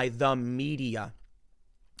this by the media?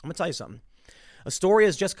 I'm going to tell you something. A story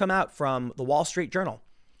has just come out from the Wall Street Journal.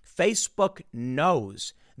 Facebook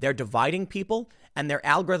knows they're dividing people and their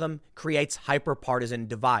algorithm creates a hyperpartisan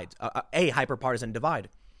divide.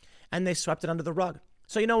 And they swept it under the rug.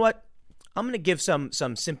 So you know what? I'm going to give some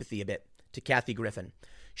sympathy a bit to Kathy Griffin.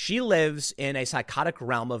 She lives in a psychotic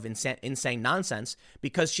realm of insane nonsense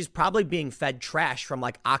because she's probably being fed trash from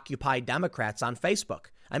like Occupy Democrats on Facebook.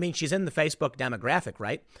 I mean, she's in the Facebook demographic,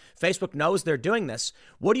 right? Facebook knows they're doing this.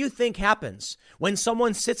 What do you think happens when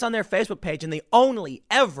someone sits on their Facebook page and they only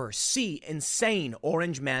ever see insane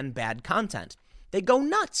orange man bad content? They go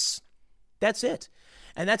nuts. That's it.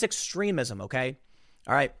 And that's extremism, okay?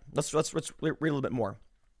 All right, let's read a little bit more.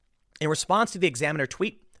 in response to the Examiner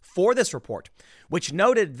tweet for this report, which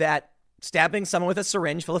noted that stabbing someone with a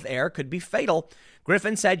syringe full of air could be fatal,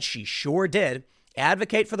 Griffin said she sure did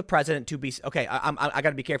advocate for the president to be... Okay, I got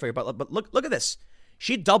to be careful here, but look at this.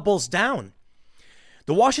 She doubles down.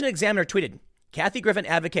 The Washington Examiner tweeted, Kathy Griffin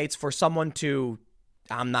advocates for someone to...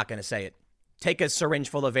 I'm not going to say it. Take a syringe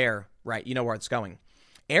full of air. Right, you know where it's going.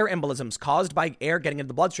 Air embolisms caused by air getting into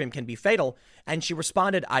the bloodstream can be fatal. And she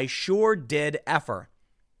responded, I sure did effer.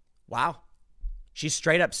 Wow. She's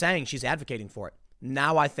straight up saying she's advocating for it.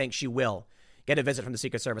 Now I think she will get a visit from the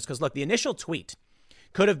Secret Service. Because look, the initial tweet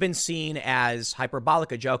could have been seen as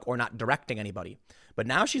hyperbolic, a joke, or not directing anybody. But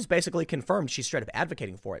now she's basically confirmed she's straight up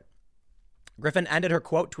advocating for it. Griffin ended her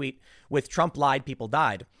quote tweet with Trump lied, people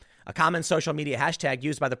died, a common social media hashtag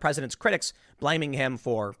used by the president's critics, blaming him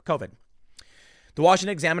for COVID. The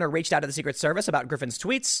Washington Examiner reached out to the Secret Service about Griffin's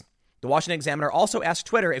tweets. The Washington Examiner also asked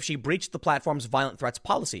Twitter if she breached the platform's violent threats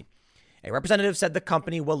policy. A representative said the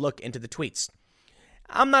company will look into the tweets.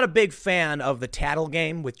 I'm not a big fan of the tattle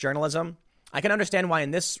game with journalism. I can understand why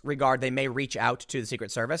in this regard they may reach out to the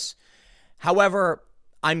Secret Service. However,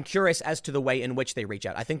 I'm curious as to the way in which they reach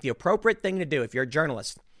out. I think the appropriate thing to do if you're a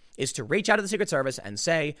journalist is to reach out to the Secret Service and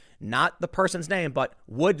say, not the person's name, but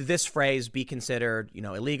would this phrase be considered,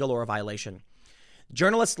 illegal or a violation?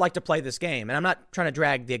 Journalists like to play this game, and I'm not trying to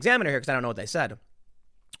drag the Examiner here because I don't know what they said,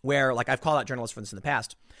 where, like, I've called out journalists for this in the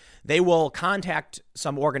past. They will contact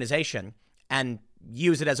some organization and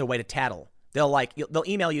use it as a way to tattle. They'll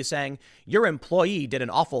email you saying, your employee did an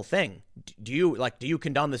awful thing. Do you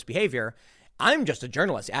condone this behavior? I'm just a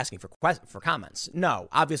journalist asking for comments. No,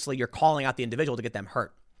 obviously you're calling out the individual to get them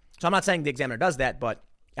hurt. So I'm not saying the Examiner does that, but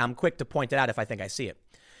I'm quick to point it out if I think I see it.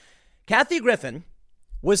 Kathy Griffin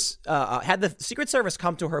had the Secret Service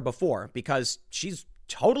come to her before because she's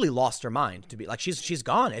totally lost her mind. To be like, she's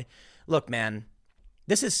gone. Look, man,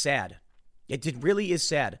 this is sad. It really is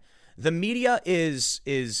sad. The media is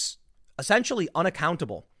essentially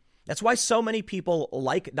unaccountable. That's why so many people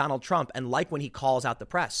like Donald Trump and like when he calls out the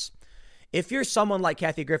press. If you're someone like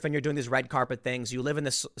Kathy Griffin, you're doing these red carpet things, you live in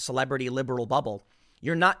this celebrity liberal bubble,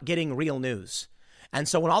 you're not getting real news. And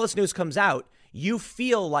so when all this news comes out, you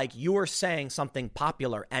feel like you're saying something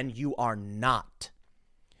popular and you are not.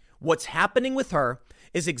 What's happening with her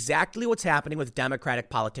is exactly what's happening with Democratic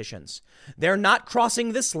politicians. They're not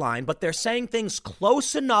crossing this line, but they're saying things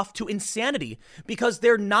close enough to insanity because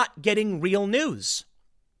they're not getting real news.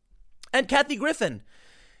 And Kathy Griffin,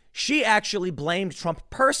 she actually blamed Trump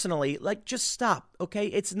personally. Like, just stop, okay?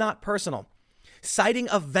 It's not personal. Citing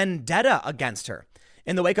a vendetta against her.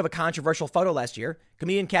 In the wake of a controversial photo last year,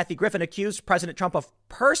 comedian Kathy Griffin accused President Trump of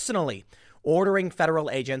personally ordering federal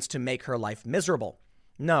agents to make her life miserable.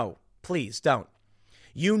 No, please don't.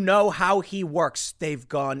 You know how he works. They've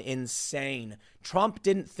gone insane. Trump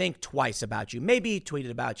didn't think twice about you. Maybe he tweeted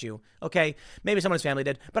about you. Okay, maybe someone in his family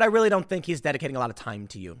did. But I really don't think he's dedicating a lot of time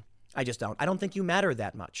to you. I just don't. I don't think you matter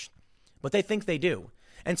that much. But they think they do.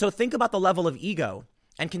 And so think about the level of ego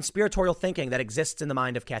and conspiratorial thinking that exists in the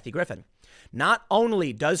mind of Kathy Griffin. Not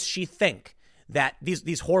only does she think that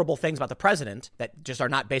these horrible things about the president that just are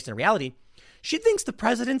not based in reality, she thinks the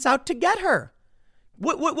president's out to get her.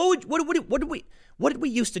 What did we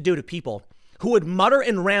used to do to people who would mutter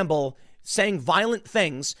and ramble saying violent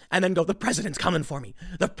things and then go, the president's coming for me.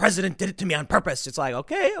 The president did it to me on purpose. It's like,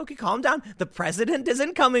 okay, calm down. The president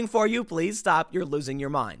isn't coming for you. Please stop. You're losing your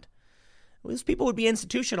mind. These people would be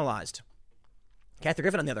institutionalized. Kathy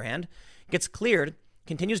Griffin, on the other hand, gets cleared,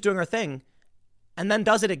 continues doing her thing, and then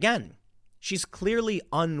does it again. She's clearly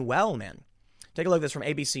unwell, man. Take a look at this from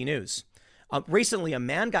ABC News. Recently, a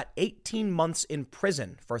man got 18 months in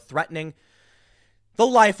prison for threatening the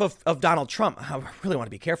life of Donald Trump. I really want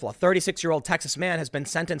to be careful. A 36-year-old Texas man has been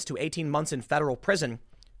sentenced to 18 months in federal prison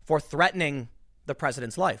for threatening the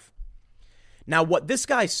president's life. Now, what this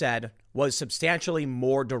guy said was substantially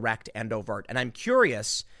more direct and overt. And I'm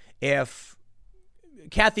curious if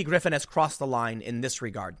Kathy Griffin has crossed the line in this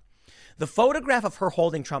regard. The photograph of her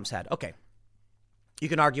holding Trump's head. Okay. You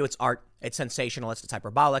can argue it's art, it's sensationalist, it's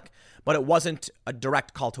hyperbolic, but it wasn't a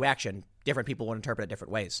direct call to action. Different people would interpret it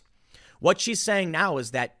different ways. What she's saying now is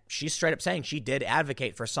that she's straight up saying she did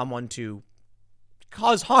advocate for someone to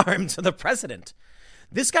cause harm to the president.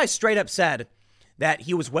 This guy straight up said that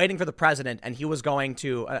he was waiting for the president and he was going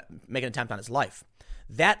to make an attempt on his life.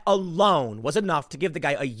 That alone was enough to give the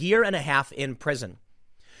guy a 1.5 years in prison.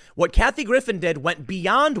 What Kathy Griffin did went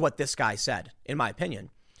beyond what this guy said, in my opinion.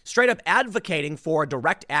 Straight up advocating for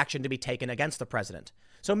direct action to be taken against the president.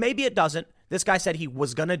 So maybe it doesn't. This guy said he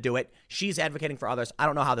was going to do it. She's advocating for others. I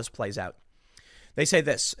don't know how this plays out. They say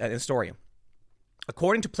this in the story.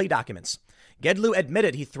 According to plea documents, Gedlu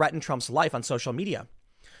admitted he threatened Trump's life on social media.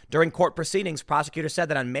 During court proceedings, prosecutors said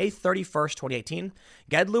that on May 31st, 2018,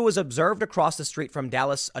 Gedlu was observed across the street from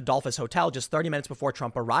Dallas Adolphus Hotel just 30 minutes before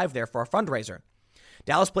Trump arrived there for a fundraiser.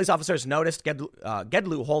 Dallas police officers noticed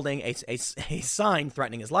Gedlu holding a sign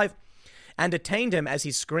threatening his life and detained him as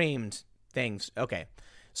he screamed things. Okay,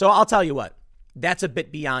 so I'll tell you what. That's a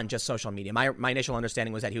bit beyond just social media. My initial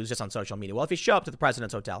understanding was that he was just on social media. Well, if you show up to the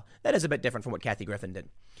president's hotel, that is a bit different from what Kathy Griffin did.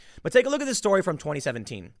 But take a look at this story from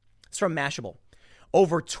 2017. It's from Mashable.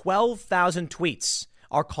 Over 12,000 tweets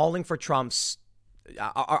are calling for Trump's,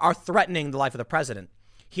 are threatening the life of the president.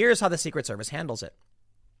 Here's how the Secret Service handles it.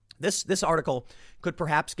 This article could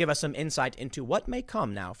perhaps give us some insight into what may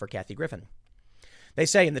come now for Kathy Griffin. They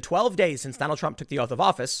say in the 12 days since Donald Trump took the oath of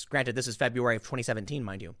office, granted this is February of 2017,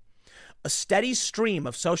 mind you, a steady stream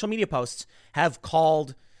of social media posts have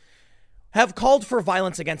called for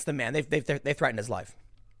violence against the man. They threatened his life.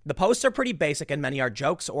 The posts are pretty basic and many are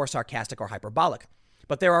jokes or sarcastic or hyperbolic,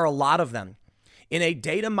 but there are a lot of them. In a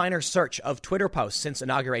data miner search of Twitter posts since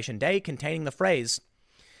Inauguration Day containing the phrase,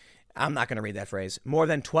 I'm not going to read that phrase, more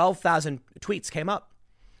than 12,000 tweets came up.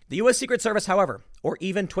 The U.S. Secret Service, however, or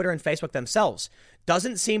even Twitter and Facebook themselves,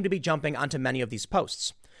 doesn't seem to be jumping onto many of these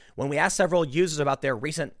posts. When we asked several users about their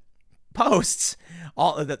recent posts,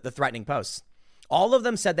 all of the threatening posts, all of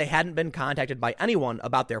them said they hadn't been contacted by anyone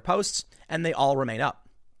about their posts, and they all remain up.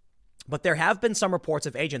 But there have been some reports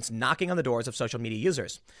of agents knocking on the doors of social media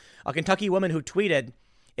users. A Kentucky woman who tweeted,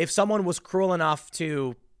 if someone was cruel enough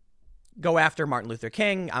to go after Martin Luther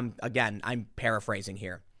King, I'm paraphrasing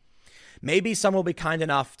here. Maybe someone will be kind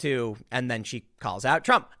enough to, and then she calls out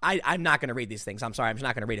Trump. I'm not going to read these things. I'm sorry. I'm just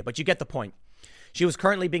not going to read it, but you get the point. She was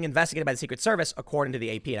currently being investigated by the Secret Service, according to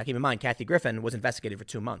the AP. Now, keep in mind, Kathy Griffin was investigated for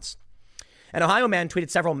 2 months. An Ohio man tweeted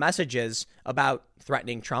several messages about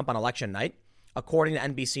threatening Trump on election night. According to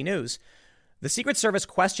NBC News, the Secret Service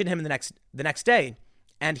questioned him the next day,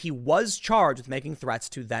 and he was charged with making threats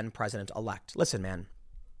to then President-elect. Listen, man,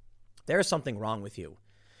 there is something wrong with you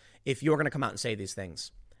if you're going to come out and say these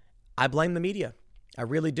things. I blame the media. I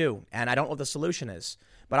really do. And I don't know what the solution is.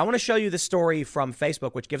 But I want to show you this story from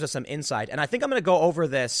Facebook, which gives us some insight. And I think I'm going to go over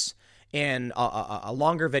this in a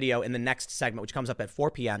longer video in the next segment, which comes up at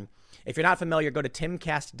 4 p.m. If you're not familiar, go to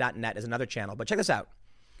timcast.net as another channel. But check this out.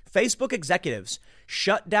 Facebook executives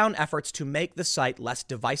shut down efforts to make the site less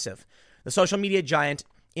divisive. The social media giant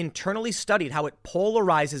internally studied how it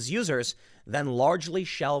polarizes users, then largely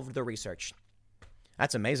shelved the research.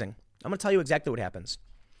 That's amazing. I'm going to tell you exactly what happens.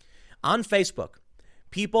 On Facebook,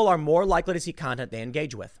 people are more likely to see content they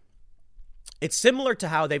engage with. It's similar to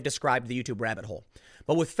how they've described the YouTube rabbit hole.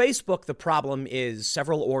 But with Facebook, the problem is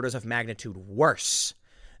several orders of magnitude worse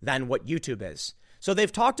than what YouTube is. So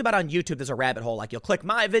they've talked about on YouTube, there's a rabbit hole, like you'll click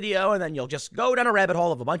my video and then you'll just go down a rabbit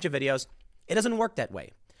hole of a bunch of videos. It doesn't work that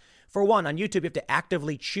way. For one, on YouTube, you have to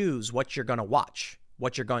actively choose what you're going to watch,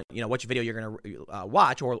 which video you're going to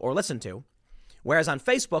watch or listen to. Whereas on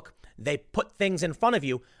Facebook, they put things in front of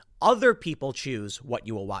you. Other people choose what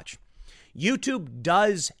you will watch. YouTube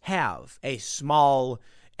does have a small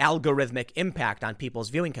algorithmic impact on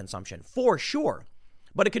people's viewing consumption, for sure,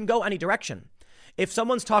 but it can go any direction. If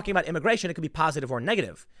someone's talking about immigration, it could be positive or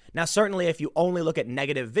negative. Now, certainly, if you only look at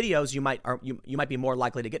negative videos, you might be more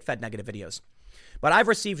likely to get fed negative videos. But I've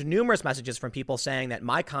received numerous messages from people saying that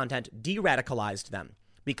my content de-radicalized them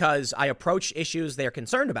because I approach issues they're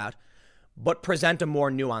concerned about, but present a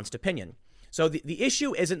more nuanced opinion. So the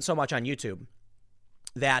issue isn't so much on YouTube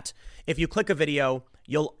that if you click a video,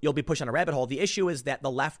 you'll be pushed on a rabbit hole. The issue is that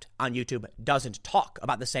the left on YouTube doesn't talk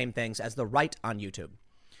about the same things as the right on YouTube.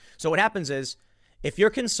 So what happens is, if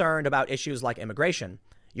you're concerned about issues like immigration,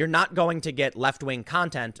 you're not going to get left-wing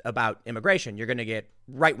content about immigration. You're going to get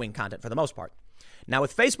right-wing content for the most part. Now,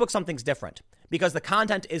 with Facebook, something's different because the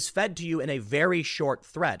content is fed to you in a very short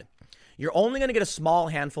thread. You're only going to get a small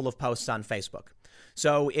handful of posts on Facebook.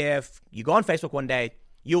 So if you go on Facebook one day,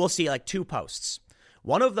 you will see like 2 posts.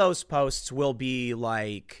 One of those posts will be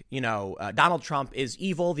like, Donald Trump is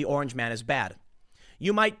evil, the orange man is bad.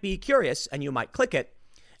 You might be curious and you might click it.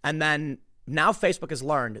 And then now Facebook has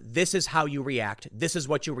learned this is how you react. This is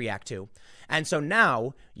what you react to. And so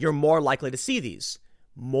now you're more likely to see these.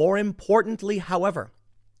 More importantly, however,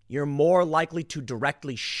 you're more likely to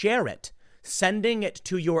directly share it, sending it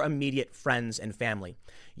to your immediate friends and family.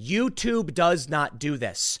 YouTube does not do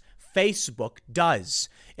this. Facebook does.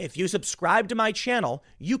 If you subscribe to my channel,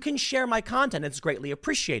 you can share my content. It's greatly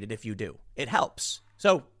appreciated if you do. It helps.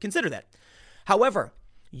 So consider that. However,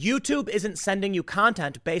 YouTube isn't sending you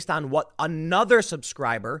content based on what another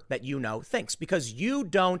subscriber that you know thinks because you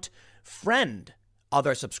don't friend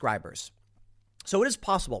other subscribers. So it is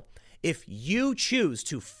possible If you choose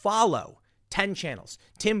to follow 10 channels,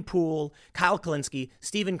 Tim Pool, Kyle Kalinske,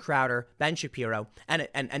 Steven Crowder, Ben Shapiro,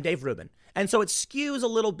 and Dave Rubin. And so it skews a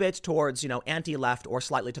little bit towards, anti-left or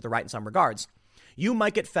slightly to the right in some regards. You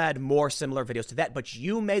might get fed more similar videos to that, but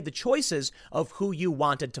you made the choices of who you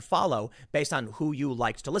wanted to follow based on who you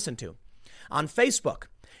liked to listen to. On Facebook,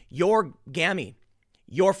 your Gammy,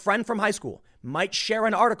 your friend from high school, might share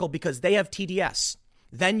an article because they have TDS.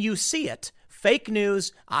 Then you see it, fake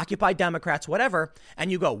news, Occupy Democrats, whatever,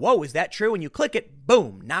 and you go, whoa, is that true? And you click it,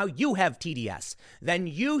 boom, now you have TDS. Then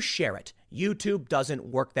you share it. YouTube doesn't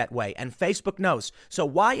work that way, and Facebook knows. So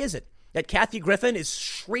why is it that Kathy Griffin is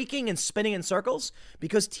shrieking and spinning in circles?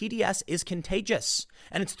 Because TDS is contagious,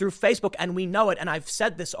 and it's through Facebook, and we know it, and I've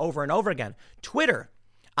said this over and over again. Twitter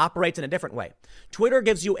operates in a different way. Twitter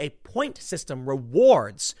gives you a point system,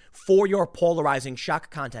 rewards for your polarizing shock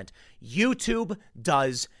content. YouTube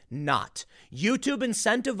does not. YouTube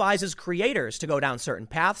incentivizes creators to go down certain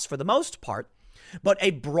paths for the most part, but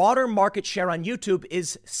a broader market share on YouTube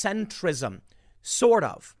is centrism, sort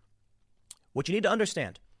of. What you need to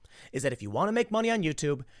understand is that if you want to make money on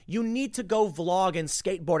YouTube, you need to go vlog and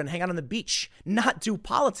skateboard and hang out on the beach, not do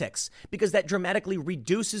politics, because that dramatically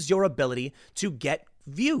reduces your ability to get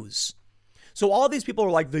views. So all these people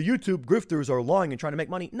are like, the YouTube grifters are lying and trying to make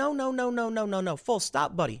money. No. Full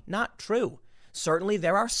stop, buddy. Not true. Certainly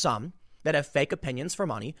there are some that have fake opinions for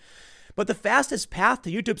money, but the fastest path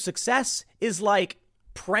to YouTube success is like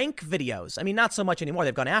prank videos. I mean, not so much anymore.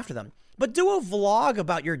 They've gone after them. But do a vlog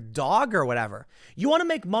about your dog or whatever. You want to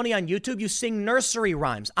make money on YouTube? You sing nursery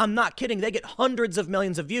rhymes. I'm not kidding. They get hundreds of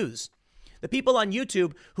millions of views. The people on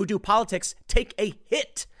YouTube who do politics take a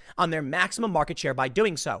hit on their maximum market share by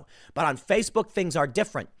doing so. But on Facebook, things are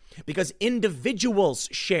different because individuals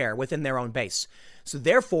share within their own base. So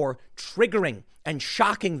therefore, triggering and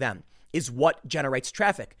shocking them is what generates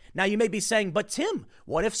traffic. Now you may be saying, but Tim,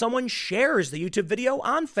 what if someone shares the YouTube video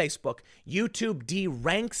on Facebook? YouTube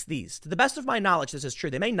deranks these. To the best of my knowledge, this is true.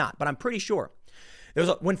 They may not, but I'm pretty sure.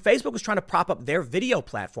 When Facebook was trying to prop up their video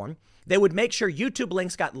platform, they would make sure YouTube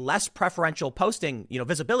links got less preferential posting,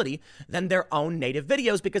 visibility than their own native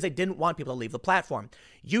videos because they didn't want people to leave the platform.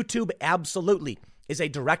 YouTube absolutely is a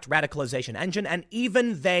direct radicalization engine, and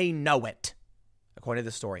even they know it, according to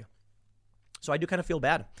this story. So I do kind of feel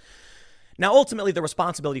bad. Now, ultimately, the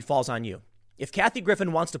responsibility falls on you. If Kathy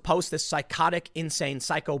Griffin wants to post this psychotic, insane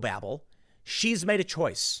psychobabble, she's made a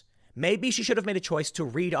choice. Maybe she should have made a choice to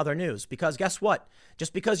read other news because guess what?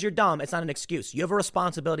 Just because you're dumb, it's not an excuse. You have a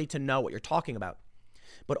responsibility to know what you're talking about.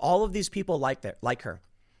 But all of these people like her.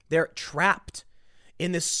 They're trapped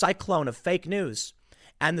in this cyclone of fake news.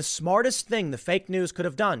 And the smartest thing the fake news could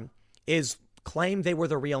have done is claim they were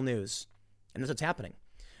the real news. And that's what's happening.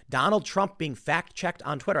 Donald Trump being fact-checked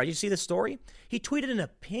on Twitter. Did you see this story? He tweeted an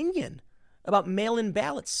opinion about mail-in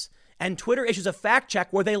ballots. And Twitter issues a fact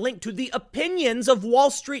check where they link to the opinions of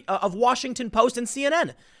Washington Post and CNN.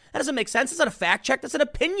 That doesn't make sense. It's not a fact check. That's an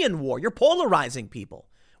opinion war. You're polarizing people.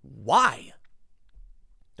 Why?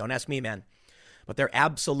 Don't ask me, man. But they're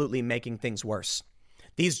absolutely making things worse.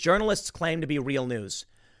 These journalists claim to be real news.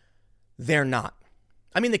 They're not.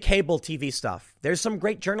 I mean, the cable TV stuff. There's some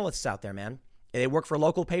great journalists out there, man. They work for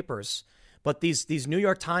local papers. But these New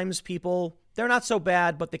York Times people, they're not so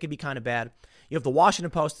bad, but they could be kind of bad. You have the Washington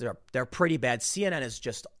Post. They're pretty bad. CNN is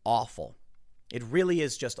just awful. It really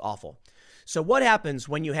is just awful. So what happens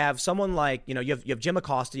when you have someone like, you have Jim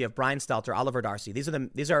Acosta, you have Brian Stelter, Oliver Darcy.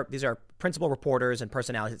 These are principal reporters and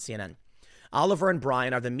personalities at CNN. Oliver and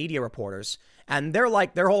Brian are the media reporters, and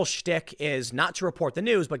their whole shtick is not to report the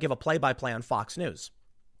news, but give a play-by-play on Fox News.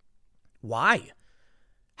 Why?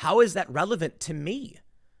 How is that relevant to me?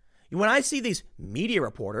 When I see these media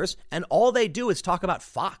reporters and all they do is talk about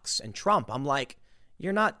Fox and Trump, I'm like,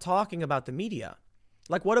 you're not talking about the media.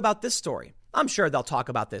 Like, what about this story? I'm sure they'll talk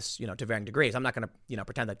about this, to varying degrees. I'm not going to,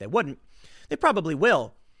 pretend like they wouldn't. They probably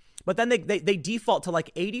will. But then they default to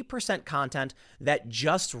like 80% content that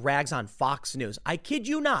just rags on Fox News. I kid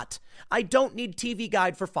you not. I don't need TV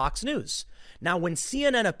Guide for Fox News. Now, when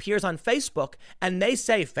CNN appears on Facebook and they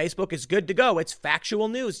say Facebook is good to go, it's factual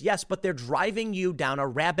news. Yes, but they're driving you down a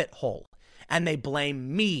rabbit hole and they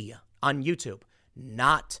blame me on YouTube.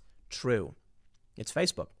 Not true. It's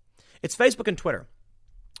Facebook. It's Facebook and Twitter.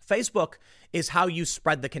 Facebook is how you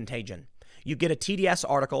spread the contagion. You get a TDS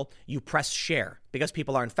article, you press share because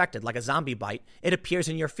people are infected like a zombie bite. It appears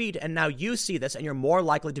in your feed and now you see this and you're more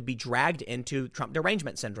likely to be dragged into Trump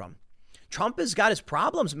derangement syndrome. Trump has got his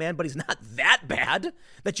problems, man, but he's not that bad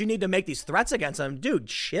that you need to make these threats against him. Dude,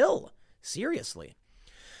 chill. Seriously.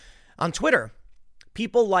 On Twitter,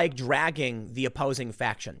 people like dragging the opposing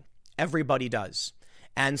faction. Everybody does.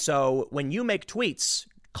 And so when you make tweets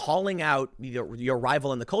calling out your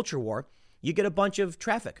rival in the culture war, you get a bunch of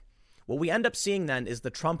traffic. What we end up seeing then is the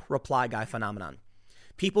Trump reply guy phenomenon.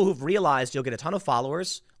 People who've realized you'll get a ton of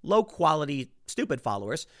followers, low quality, stupid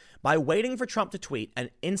followers, by waiting for Trump to tweet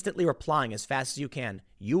and instantly replying as fast as you can,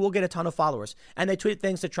 you will get a ton of followers. And they tweet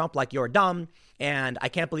things to Trump like, you're dumb, and I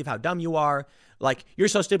can't believe how dumb you are. Like, you're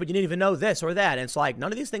so stupid, you didn't even know this or that. And it's like,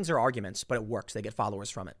 none of these things are arguments, but it works. They get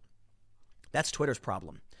followers from it. That's Twitter's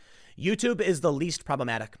problem. YouTube is the least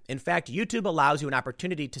problematic. In fact, YouTube allows you an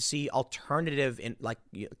opportunity to see alternative,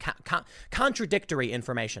 contradictory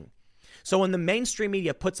information. So when the mainstream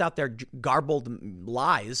media puts out their garbled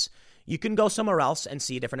lies, you can go somewhere else and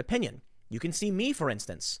see a different opinion. You can see me, for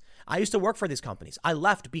instance. I used to work for these companies. I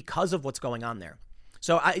left because of what's going on there.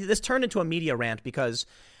 So this turned into a media rant because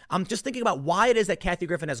I'm just thinking about why it is that Kathy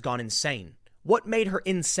Griffin has gone insane. What made her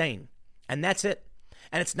insane? And that's it.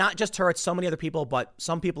 And it's not just her, it's so many other people, but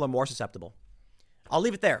some people are more susceptible. I'll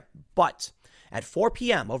leave it there. But at 4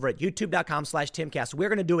 p.m. over at youtube.com/TimCast, we're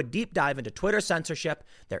going to do a deep dive into Twitter censorship,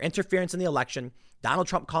 their interference in the election, Donald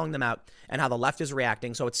Trump calling them out, and how the left is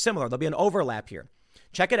reacting. So it's similar. There'll be an overlap here.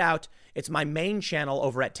 Check it out. It's my main channel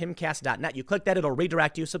over at timcast.net. You click that, it'll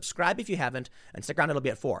redirect you. Subscribe if you haven't, and stick around. It'll be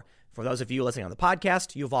at 4. For those of you listening on the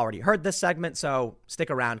podcast, you've already heard this segment, so stick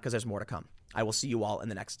around because there's more to come. I will see you all in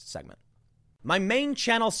the next segment. My main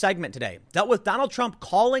channel segment today dealt with Donald Trump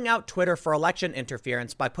calling out Twitter for election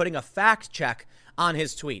interference by putting a fact check on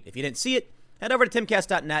his tweet. If you didn't see it, head over to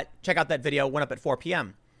timcast.net. Check out that video. Went up at 4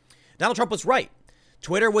 p.m. Donald Trump was right.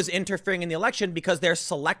 Twitter was interfering in the election because they're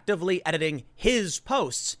selectively editing his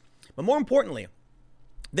posts. But more importantly,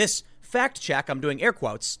 this fact check, I'm doing air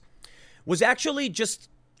quotes, was actually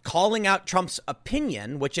just calling out Trump's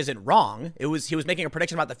opinion, which isn't wrong. He was making a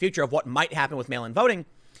prediction about the future of what might happen with mail-in voting.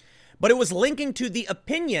 But it was linking to the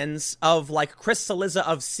opinions of like Chris Cillizza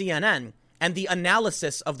of CNN and the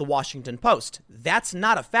analysis of the Washington Post. That's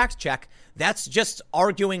not a fact check. That's just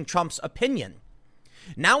arguing Trump's opinion.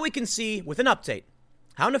 Now we can see with an update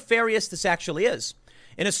how nefarious this actually is.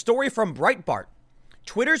 In a story from Breitbart,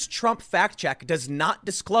 Twitter's Trump fact check does not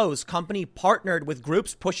disclose company partnered with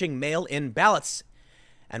groups pushing mail-in ballots.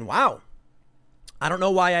 And wow, I don't know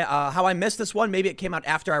why how I missed this one. Maybe it came out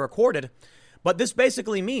after I recorded. But this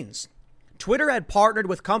basically means Twitter had partnered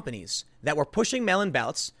with companies that were pushing mail-in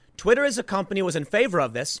ballots. Twitter as a company was in favor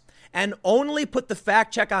of this and only put the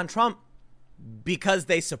fact check on Trump because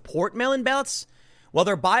they support mail-in ballots. Well,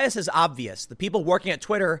 their bias is obvious. The people working at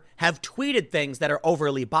Twitter have tweeted things that are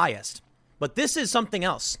overly biased. But this is something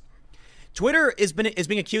else. Twitter is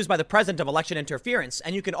being accused by the president of election interference.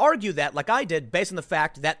 And you can argue that, like I did, based on the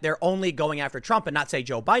fact that they're only going after Trump and not, say,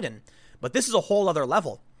 Joe Biden. But this is a whole other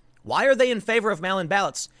level. Why are they in favor of mail-in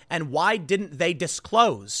ballots? And why didn't they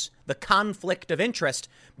disclose the conflict of interest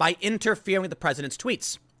by interfering with the president's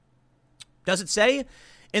tweets? Does it say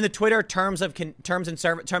in the Twitter terms of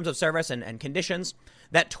service and conditions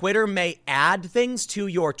that Twitter may add things to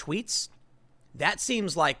your tweets? That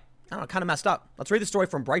seems like, I don't know, kind of messed up. Let's read the story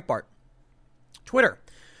from Breitbart. Twitter,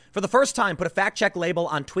 for the first time, put a fact check label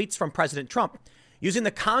on tweets from President Trump, using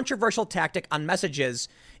the controversial tactic on messages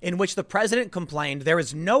in which the president complained there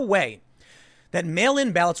is no way that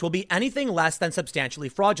mail-in ballots will be anything less than substantially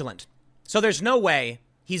fraudulent. So there's no way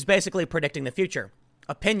he's basically predicting the future.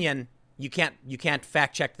 Opinion, you can't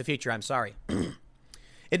fact check the future, I'm sorry.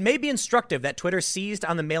 It may be instructive that Twitter seized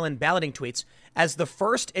on the mail-in balloting tweets as the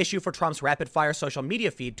first issue for Trump's rapid-fire social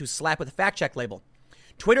media feed to slap with a fact check label.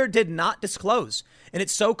 Twitter did not disclose in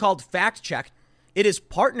its so-called fact check it is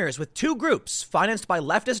partners with two groups financed by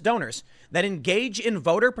leftist donors that engage in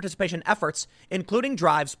voter participation efforts, including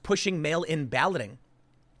drives pushing mail-in balloting.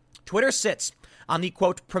 Twitter sits on the,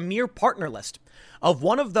 quote, premier partner list of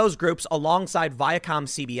one of those groups alongside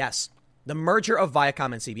Viacom-CBS, the merger of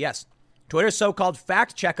Viacom and CBS. Twitter's so-called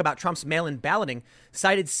fact check about Trump's mail-in balloting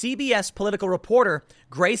cited CBS political reporter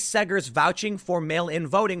Grace Seggers vouching for mail-in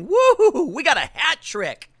voting. Woo! We got a hat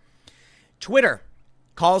trick. Twitter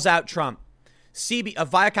calls out Trump.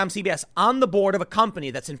 Viacom CBS on the board of a company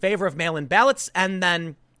that's in favor of mail-in ballots, and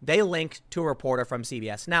then they link to a reporter from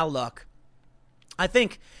CBS. Now, look, I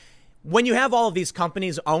think when you have all of these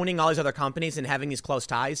companies owning all these other companies and having these close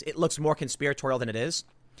ties, it looks more conspiratorial than it is.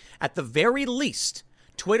 At the very least,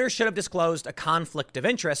 Twitter should have disclosed a conflict of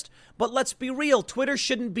interest, but let's be real, Twitter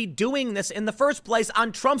shouldn't be doing this in the first place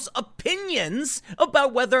on Trump's opinions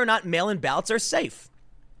about whether or not mail-in ballots are safe.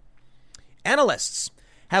 Analysts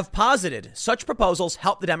have posited such proposals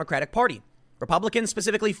help the Democratic Party. Republicans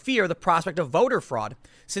specifically fear the prospect of voter fraud,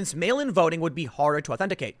 since mail-in voting would be harder to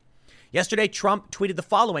authenticate. Yesterday, Trump tweeted the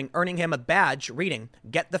following, earning him a badge reading,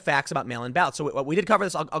 "Get the facts about mail-in ballots." So we did cover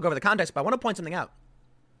this. I'll go over the context, but I want to point something out.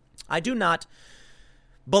 I do not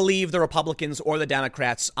believe the Republicans or the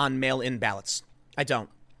Democrats on mail-in ballots. I don't.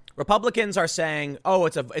 Republicans are saying, oh,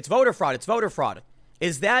 it's voter fraud. It's voter fraud.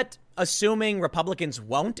 Is that assuming Republicans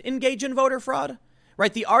won't engage in voter fraud?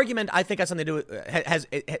 Right? The argument, I think, has something to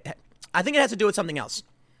do I think it has to do with something else.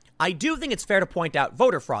 I do think it's fair to point out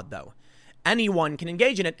voter fraud, though. Anyone can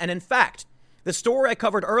engage in it. And in fact, the story I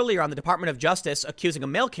covered earlier on the Department of Justice accusing a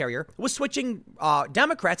mail carrier was switching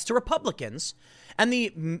Democrats to Republicans. And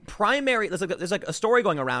the primary, there's like a story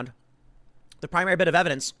going around. The primary bit of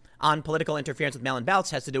evidence on political interference with mail-in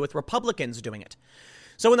ballots has to do with Republicans doing it.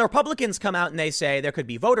 So when the Republicans come out and they say there could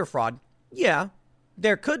be voter fraud, yeah,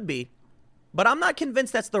 there could be. But I'm not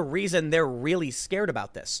convinced that's the reason they're really scared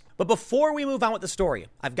about this. But before we move on with the story,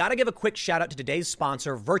 I've got to give a quick shout out to today's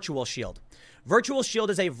sponsor, Virtual Shield. Virtual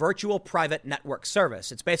Shield is a virtual private network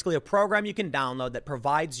service. It's basically a program you can download that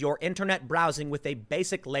provides your internet browsing with a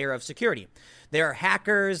basic layer of security. There are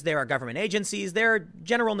hackers, there are government agencies, there are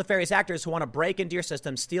general nefarious actors who want to break into your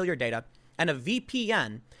system, steal your data, and a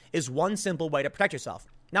VPN is one simple way to protect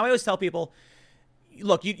yourself. Now, I always tell people,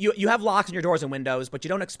 look, you have locks on your doors and windows, but you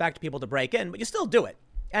don't expect people to break in, but you still do it.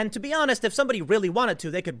 And to be honest, if somebody really wanted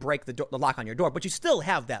to, they could break the lock on your door, but you still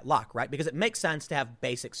have that lock, right? Because it makes sense to have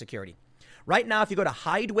basic security. Right now, if you go to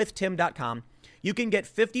hidewithtim.com, you can get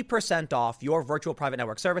 50% off your virtual private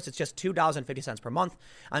network service. It's just $2.50 per month.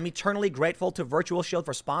 I'm eternally grateful to Virtual Shield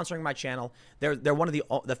for sponsoring my channel. They're one of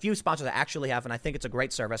the few sponsors I actually have, and I think it's a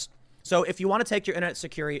great service. So if you want to take your internet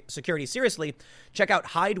security seriously, check out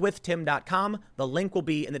hidewithtim.com. The link will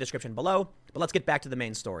be in the description below. But let's get back to the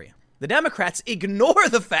main story. The Democrats ignore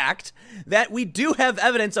the fact that we do have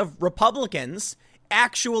evidence of Republicans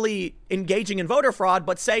actually engaging in voter fraud,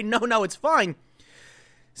 but say, no, it's fine.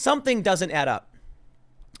 Something doesn't add up.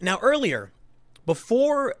 Now, earlier,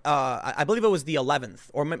 before, I believe it was the 11th,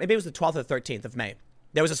 or maybe it was the 12th or 13th of May,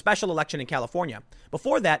 there was a special election in California.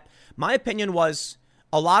 Before that, my opinion was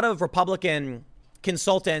a lot of Republican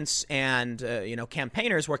consultants and,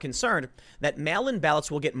 campaigners were concerned that mail-in ballots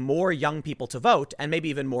will get more young people to vote and maybe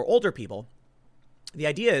even more older people. The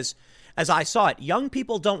idea is, as I saw it, young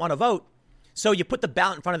people don't want to vote. So you put the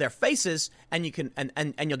ballot in front of their faces and you can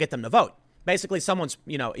and you'll get them to vote. Basically, someone's,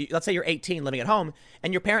 let's say you're 18 living at home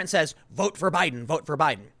and your parent says, vote for Biden, vote for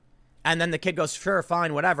Biden. And then the kid goes, sure,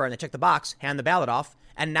 fine, whatever. And they check the box, hand the ballot off.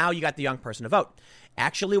 And now you got the young person to vote.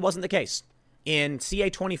 Actually, it wasn't the case. In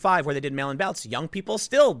CA25, where they did mail-in ballots, young people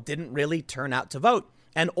still didn't really turn out to vote.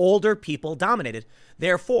 And older people dominated.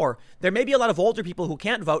 Therefore, there may be a lot of older people who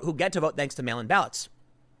can't vote who get to vote thanks to mail-in ballots.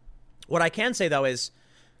 What I can say, though, is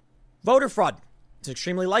voter fraud. It's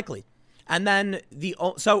extremely likely. And then and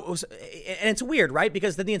it's weird, right?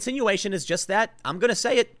 Because then the insinuation is just that, I'm going to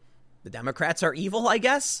say it, the Democrats are evil, I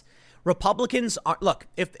guess. Republicans are, look,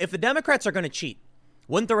 if the Democrats are going to cheat,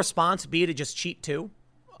 wouldn't the response be to just cheat too?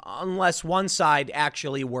 Unless one side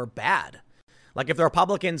actually were bad. Like if the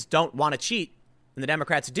Republicans don't want to cheat and the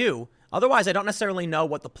Democrats do, otherwise I don't necessarily know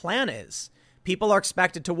what the plan is. People are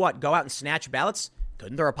expected to what? Go out and snatch ballots?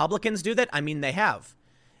 Couldn't the Republicans do that? I mean, they have.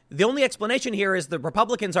 The only explanation here is the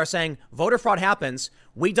Republicans are saying voter fraud happens.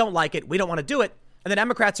 We don't like it. We don't want to do it. And the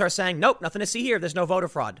Democrats are saying, nope, nothing to see here. There's no voter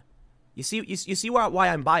fraud. You see why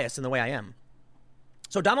I'm biased in the way I am.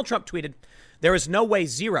 So Donald Trump tweeted, there is no way,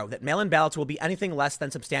 zero, that mail-in ballots will be anything less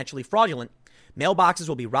than substantially fraudulent. Mailboxes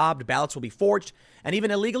will be robbed, ballots will be forged, and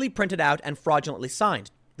even illegally printed out and fraudulently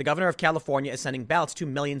signed. The governor of California is sending ballots to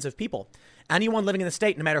millions of people. Anyone living in the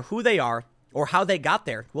state, no matter who they are or how they got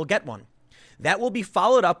there, will get one. That will be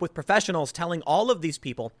followed up with professionals telling all of these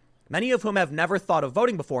people, many of whom have never thought of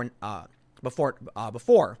voting before, how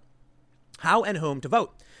and whom to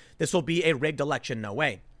vote. This will be a rigged election, no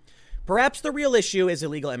way. Perhaps the real issue is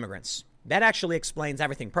illegal immigrants. That actually explains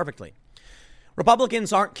everything perfectly.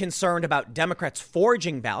 Republicans aren't concerned about Democrats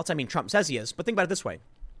forging ballots. I mean, Trump says he is, but think about it this way.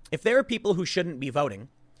 If there are people who shouldn't be voting,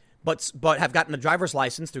 but have gotten a driver's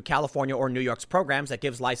license through California or New York's programs that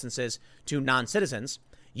gives licenses to non-citizens,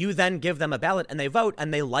 you then give them a ballot and they vote,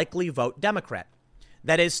 and they likely vote Democrat.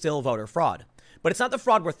 That is still voter fraud. But it's not the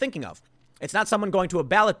fraud we're thinking of. It's not someone going to a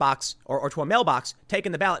ballot box or to a mailbox,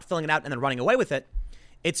 taking the ballot, filling it out, and then running away with it.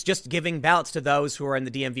 It's just giving ballots to those who are in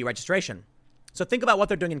the DMV registration. So think about what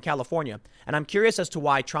they're doing in California. And I'm curious as to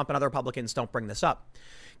why Trump and other Republicans don't bring this up.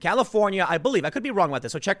 California, I believe, I could be wrong about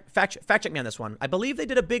this, so fact check me on this one. I believe they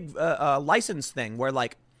did a big license thing where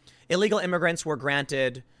like illegal immigrants were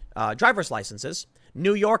granted driver's licenses.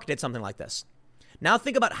 New York did something like this. Now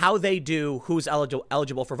think about how they do who's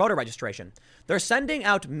eligible for voter registration. They're sending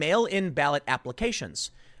out mail-in ballot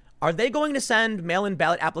applications. Are they going to send mail-in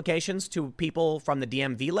ballot applications to people from the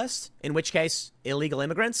DMV list? In which case, illegal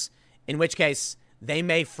immigrants? In which case, they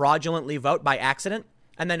may fraudulently vote by accident?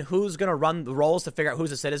 And then who's going to run the rolls to figure out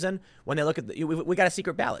who's a citizen when they look at we got a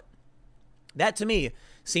secret ballot? That, to me,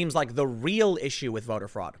 seems like the real issue with voter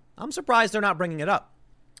fraud. I'm surprised they're not bringing it up.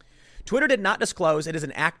 Twitter did not disclose it is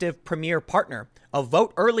an active premier partner of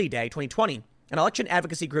Vote Early Day 2020, an election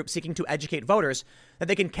advocacy group seeking to educate voters that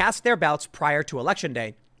they can cast their ballots prior to Election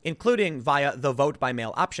Day, including via the vote by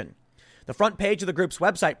mail option. The front page of the group's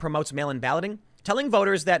website promotes mail-in balloting, telling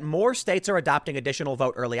voters that more states are adopting additional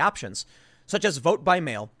vote early options, such as vote by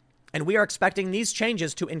mail, and we are expecting these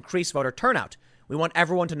changes to increase voter turnout. We want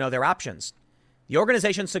everyone to know their options. The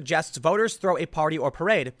organization suggests voters throw a party or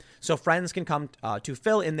parade so friends can come to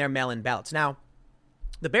fill in their mail-in ballots. Now,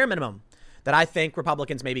 the bare minimum that I think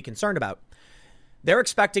Republicans may be concerned about, they're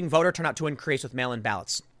expecting voter turnout to increase with mail-in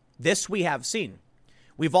ballots. This we have seen.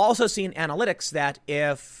 We've also seen analytics that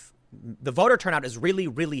if the voter turnout is really,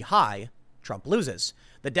 really high, Trump loses.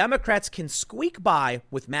 The Democrats can squeak by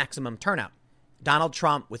with maximum turnout. Donald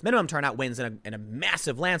Trump, with minimum turnout, wins in a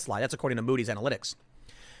massive landslide. That's according to Moody's Analytics.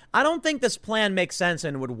 I don't think this plan makes sense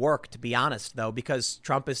and would work, to be honest, though, because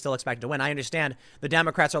Trump is still expected to win. I understand the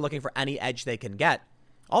Democrats are looking for any edge they can get.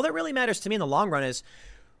 All that really matters to me in the long run is,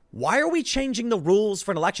 why are we changing the rules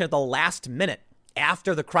for an election at the last minute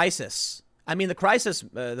after the crisis? I mean, the crisis,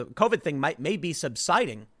 the COVID thing may be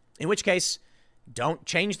subsiding, in which case, don't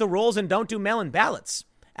change the rules and don't do mail-in ballots.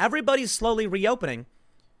 Everybody's slowly reopening,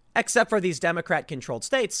 except for these Democrat-controlled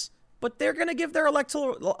states, but they're going to give their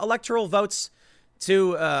electoral votes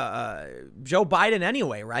to Joe Biden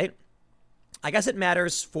anyway, right? I guess it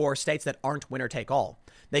matters for states that aren't winner take all.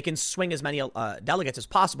 They can swing as many delegates as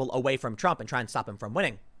possible away from Trump and try and stop him from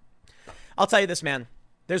winning. I'll tell you this, man.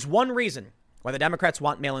 There's one reason why the Democrats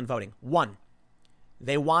want mail-in voting. One,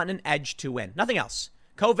 they want an edge to win. Nothing else.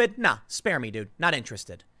 COVID, nah, spare me, dude. Not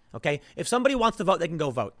interested. Okay? If somebody wants to vote, they can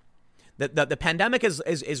go vote. The pandemic is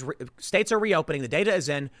states are reopening. The data is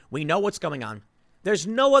in. We know what's going on. There's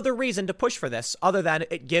no other reason to push for this other than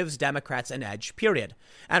it gives Democrats an edge, period.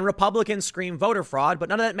 And Republicans scream voter fraud, but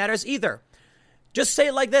none of that matters either. Just say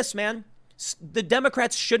it like this, man. The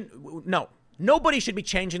Democrats shouldn't, nobody should be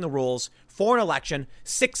changing the rules for an election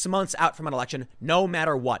 6 months out from an election, no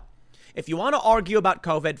matter what. If you want to argue about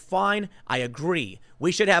COVID, fine, I agree.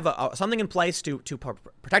 We should have something in place to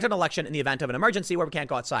protect an election in the event of an emergency where we can't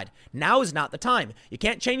go outside. Now is not the time. You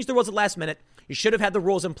can't change the rules at the last minute. You should have had the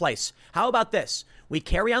rules in place. How about this? We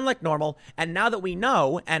carry on like normal, and now that we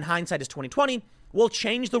know, and hindsight is 2020, we'll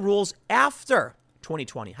change the rules after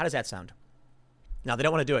 2020. How does that sound? Now, they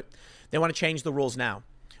don't want to do it. They want to change the rules now.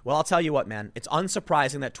 Well, I'll tell you what, man. It's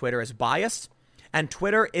unsurprising that Twitter is biased, and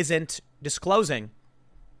Twitter isn't disclosing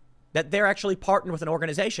that they're actually partnered with an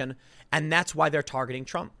organization, and that's why they're targeting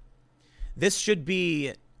Trump. This should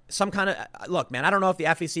be some kind of, look, man, I don't know if the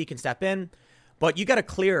FEC can step in, but you got a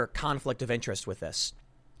clear conflict of interest with this.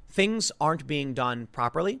 Things aren't being done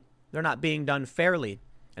properly. They're not being done fairly.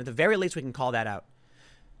 And at the very least, we can call that out.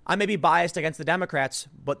 I may be biased against the Democrats,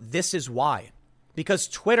 but this is why. Because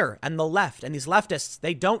Twitter and the left and these leftists,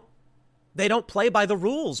 they don't play by the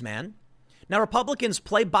rules, man. Now, Republicans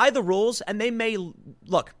play by the rules, and they may,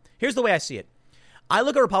 look, here's the way I see it. I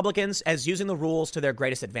look at Republicans as using the rules to their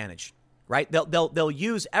greatest advantage, right? They'll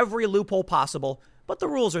use every loophole possible, but the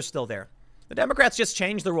rules are still there. The Democrats just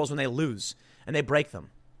change the rules when they lose, and they break them.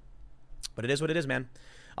 But it is what it is, man.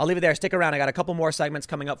 I'll leave it there. Stick around. I got a couple more segments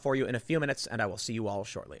coming up for you in a few minutes, and I will see you all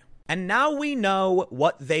shortly. And now we know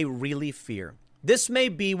what they really fear. This may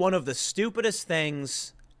be one of the stupidest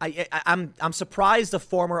things. I'm surprised the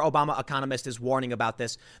former Obama economist is warning about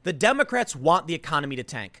this. The Democrats want the economy to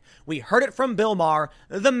tank. We heard it from Bill Maher.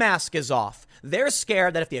 The mask is off. They're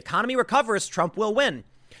scared that if the economy recovers, Trump will win.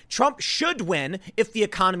 Trump should win if the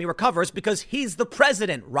economy recovers because he's the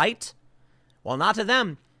president, right? Well, not to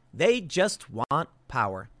them. They just want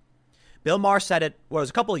power. Bill Maher said it, well, it was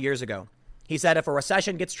a couple of years ago. He said, if a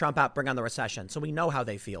recession gets Trump out, bring on the recession. So we know how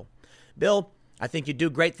they feel. Bill, I think you do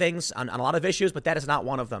great things on a lot of issues, but that is not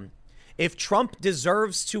one of them. If Trump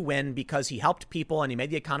deserves to win because he helped people and he made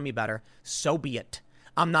the economy better, so be it.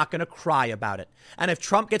 I'm not going to cry about it. And if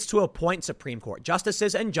Trump gets to appoint Supreme Court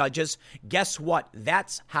justices and judges, guess what?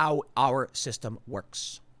 That's how our system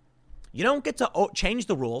works. You don't get to change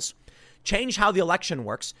the rules, change how the election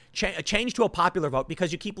works, change to a popular vote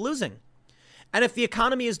because you keep losing. And if the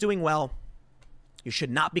economy is doing well, you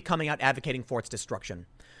should not be coming out advocating for its destruction.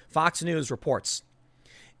 Fox News reports,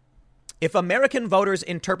 if American voters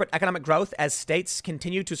interpret economic growth as states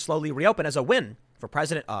continue to slowly reopen as a win for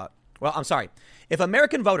President, if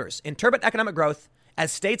American voters interpret economic growth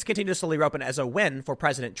as states continue to slowly reopen as a win for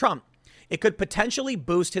President Trump, it could potentially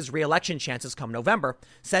boost his re-election chances come November,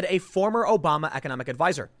 said a former Obama economic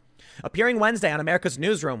advisor. Appearing Wednesday on America's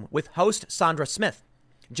Newsroom with host Sandra Smith,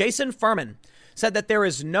 Jason Furman said that there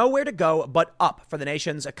is nowhere to go but up for the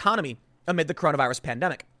nation's economy amid the coronavirus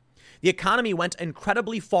pandemic. The economy went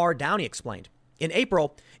incredibly far down, he explained. In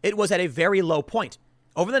April, it was at a very low point.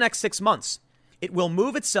 Over the next 6 months, it will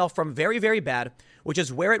move itself from very, very bad, which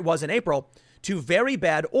is where it was in April, to very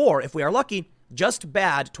bad, or if we are lucky, just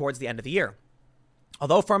bad towards the end of the year.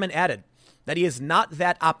 Although Furman added that he is not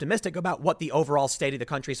that optimistic about what the overall state of the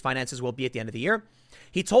country's finances will be at the end of the year,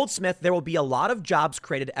 he told Smith there will be a lot of jobs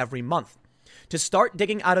created every month to start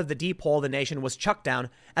digging out of the deep hole the nation was chucked down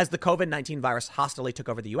as the COVID-19 virus hostilely took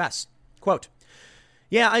over the U.S. Quote,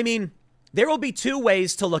 "Yeah, I mean, there will be two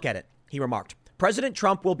ways to look at it," he remarked. President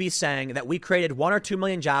Trump will be saying that we created 1 or 2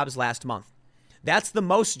 million jobs last month. That's the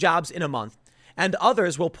most jobs in a month. And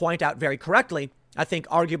others will point out very correctly, I think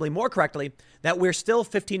arguably more correctly, that we're still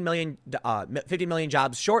 15 million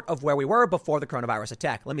jobs short of where we were before the coronavirus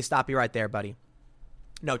attack. Let me stop you right there, buddy.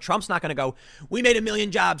 No, Trump's not going to go, we made 1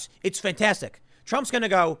 million jobs. It's fantastic. Trump's going to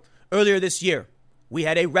go, earlier this year, we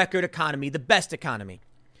had a record economy, the best economy.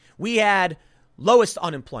 We had lowest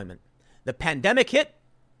unemployment. The pandemic hit,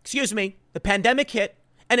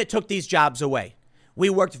 and it took these jobs away. We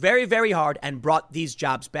worked very, very hard and brought these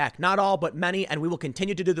jobs back. Not all, but many, and we will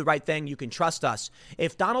continue to do the right thing. You can trust us.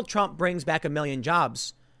 If Donald Trump brings back 1 million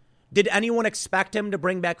jobs, did anyone expect him to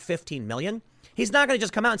bring back 15 million? He's not going to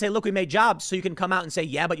just come out and say, look, we made jobs, so you can come out and say,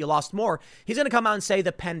 yeah, but you lost more. He's going to come out and say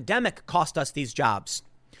the pandemic cost us these jobs.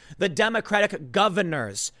 The Democratic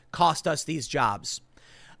governors cost us these jobs.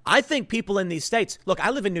 I think people in these states, look, I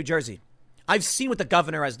live in New Jersey. I've seen what the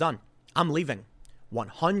governor has done. I'm leaving.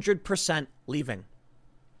 100% leaving.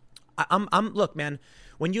 Look, man,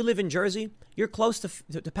 when you live in Jersey, you're close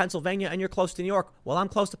to Pennsylvania and you're close to New York. Well, I'm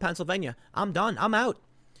close to Pennsylvania. I'm done. I'm out.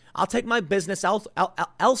 I'll take my business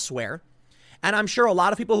elsewhere. And I'm sure a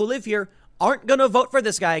lot of people who live here aren't going to vote for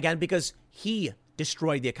this guy again because he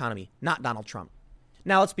destroyed the economy, not Donald Trump.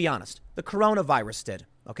 Now, let's be honest. The coronavirus did.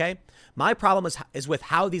 OK, my problem is with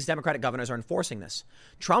how these Democratic governors are enforcing this.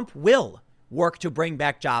 Trump will work to bring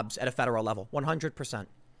back jobs at a federal level, 100%.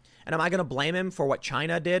 And am I going to blame him for what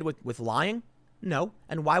China did with lying? No.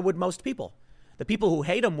 And why would most people? The people who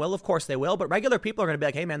hate him will, of course they will, but regular people are going to be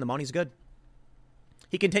like, hey, man, the money's good.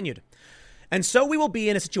 He continued. And so we will be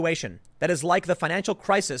in a situation that is like the financial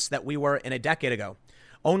crisis that we were in a decade ago.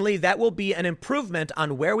 Only that will be an improvement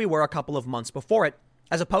on where we were a couple of months before it,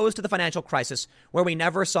 as opposed to the financial crisis where we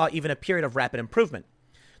never saw even a period of rapid improvement.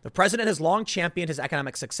 The president has long championed his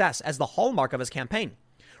economic success as the hallmark of his campaign,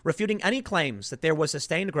 refuting any claims that there was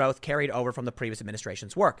sustained growth carried over from the previous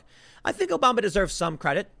administration's work. I think Obama deserves some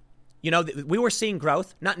credit. You know, we were seeing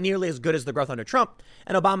growth, not nearly as good as the growth under Trump.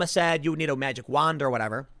 And Obama said you would need a magic wand or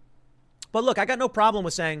whatever. But look, I got no problem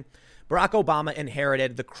with saying Barack Obama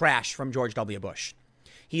inherited the crash from George W. Bush.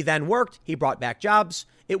 He then worked. He brought back jobs.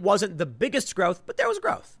 It wasn't the biggest growth, but there was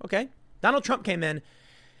growth. OK, Donald Trump came in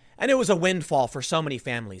and it was a windfall for so many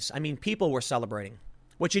families. I mean, people were celebrating.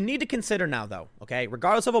 What you need to consider now, though, OK,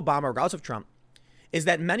 regardless of Obama, regardless of Trump, is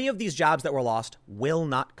that many of these jobs that were lost will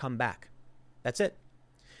not come back. That's it.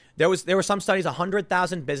 There were some studies,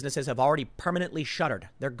 100,000 businesses have already permanently shuttered.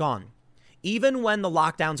 They're gone. Even when the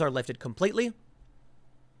lockdowns are lifted completely,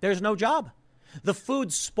 there's no job. The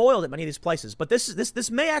food's spoiled at many of these places. But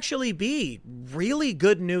this may actually be really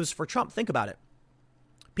good news for Trump. Think about it.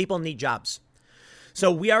 People need jobs.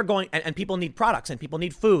 So we are going, and people need products, and people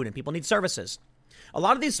need food, and people need services. A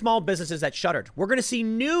lot of these small businesses that shuttered, we're going to see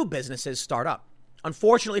new businesses start up.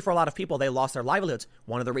 Unfortunately, for a lot of people, they lost their livelihoods.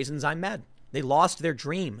 One of the reasons I'm mad. They lost their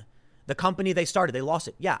dream. The company they started, they lost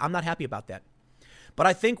it. Yeah, I'm not happy about that. But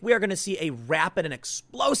I think we are going to see a rapid and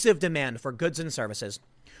explosive demand for goods and services,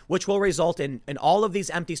 which will result in all of these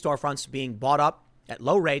empty storefronts being bought up at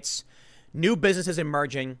low rates, new businesses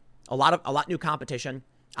emerging, a lot new competition.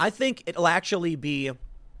 I think it'll actually be,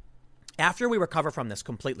 after we recover from this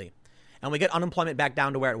completely and we get unemployment back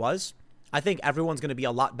down to where it was, I think everyone's going to be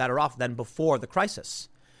a lot better off than before the crisis.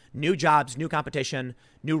 New jobs, new competition,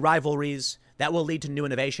 new rivalries. That will lead to new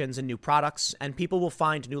innovations and new products, and people will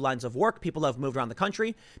find new lines of work. People have moved around the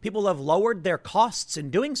country. People have lowered their costs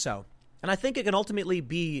in doing so. And I think it can ultimately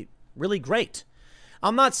be really great.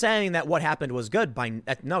 I'm not saying that what happened was good.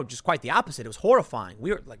 No, just quite the opposite. It was horrifying.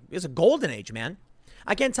 It was a golden age, man.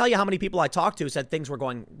 I can't tell you how many people I talked to said things were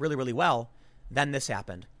going really, really well. Then this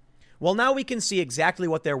happened. Well, now we can see exactly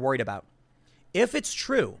what they're worried about. If it's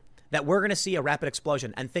true that we're going to see a rapid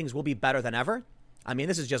explosion and things will be better than ever, I mean,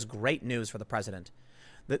 this is just great news for the president.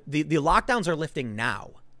 The lockdowns are lifting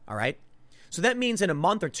now. All right. So that means in a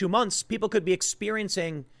month or 2 months, people could be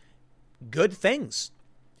experiencing good things.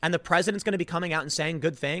 And the president's going to be coming out and saying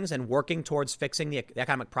good things and working towards fixing the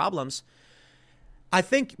economic problems. I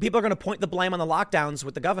think people are going to point the blame on the lockdowns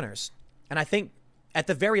with the governors. And I think at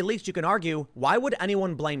the very least, you can argue, why would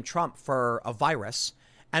anyone blame Trump for a virus?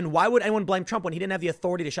 And why would anyone blame Trump when he didn't have the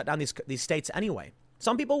authority to shut down these states anyway?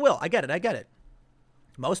 Some people will. I get it.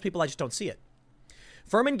 Most people, I just don't see it.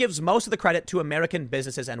 Furman gives most of the credit to American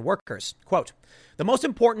businesses and workers. Quote, the most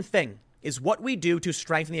important thing is what we do to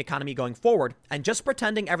strengthen the economy going forward. And just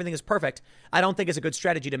pretending everything is perfect, I don't think is a good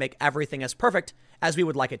strategy to make everything as perfect as we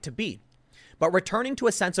would like it to be. But returning to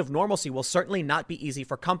a sense of normalcy will certainly not be easy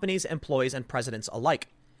for companies, employees, and presidents alike.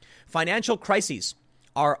 Financial crises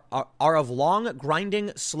are of long,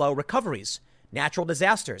 grinding, slow recoveries. Natural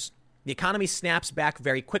disasters. The economy snaps back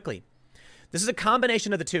very quickly. This is a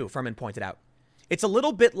combination of the two, Furman pointed out. It's a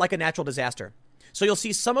little bit like a natural disaster. So you'll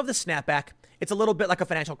see some of the snapback. It's a little bit like a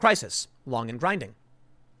financial crisis, long and grinding.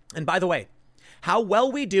 And by the way, how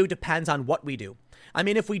well we do depends on what we do. I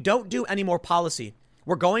mean, if we don't do any more policy,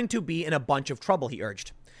 we're going to be in a bunch of trouble, he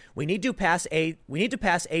urged. We need to pass aid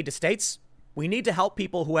to states. We need to help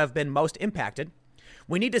people who have been most impacted.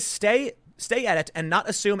 We need to stay at it and not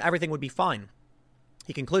assume everything would be fine,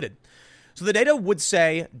 he concluded. So the data would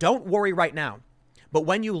say, don't worry right now. But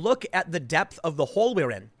when you look at the depth of the hole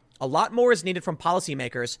we're in, a lot more is needed from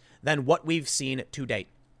policymakers than what we've seen to date.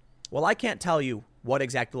 Well, I can't tell you what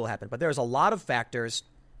exactly will happen, but there's a lot of factors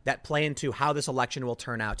that play into how this election will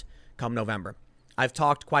turn out come November. I've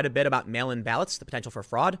talked quite a bit about mail-in ballots, the potential for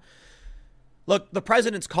fraud. Look, the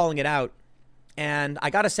president's calling it out. And I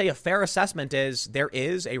got to say, a fair assessment is there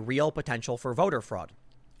is a real potential for voter fraud.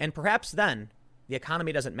 And perhaps then the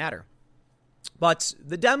economy doesn't matter. But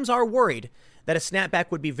the Dems are worried that a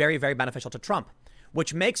snapback would be very, very beneficial to Trump,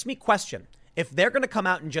 which makes me question if they're going to come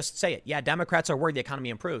out and just say it. Yeah, Democrats are worried the economy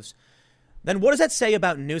improves. Then what does that say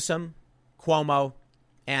about Newsom, Cuomo,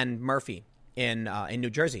 and Murphy in New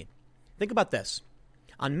Jersey? Think about this.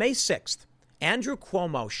 On May 6th, Andrew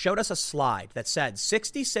Cuomo showed us a slide that said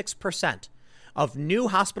 66% of new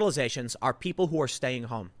hospitalizations are people who are staying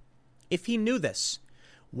home. If he knew this,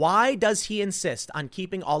 why does he insist on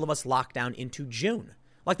keeping all of us locked down into June?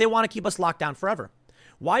 Like they want to keep us locked down forever.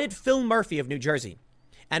 Why did Phil Murphy of New Jersey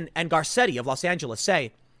and Garcetti of Los Angeles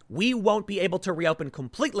say we won't be able to reopen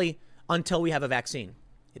completely until we have a vaccine?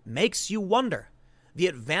 It makes you wonder the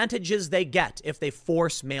advantages they get if they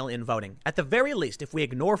force mail-in voting. At the very least, if we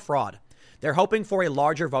ignore fraud, they're hoping for a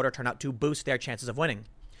larger voter turnout to boost their chances of winning.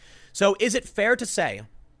 So is it fair to say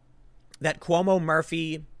that Cuomo,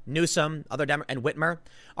 Murphy, Newsom, and Whitmer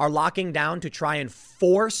are locking down to try and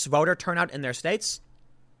force voter turnout in their states?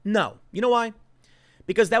 No. You know why?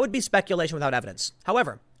 Because that would be speculation without evidence.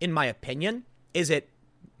 However, in my opinion, is it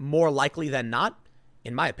more likely than not?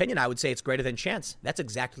 In my opinion, I would say it's greater than chance. That's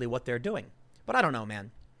exactly what they're doing. But I don't know,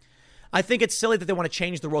 man. I think it's silly that they want to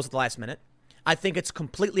change the rules at the last minute. I think it's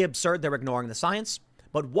completely absurd they're ignoring the science.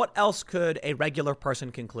 But what else could a regular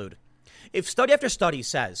person conclude? If study after study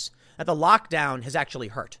says that the lockdown has actually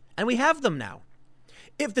hurt, and we have them now,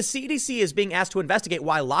 if the CDC is being asked to investigate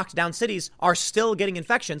why locked down cities are still getting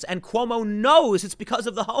infections and Cuomo knows it's because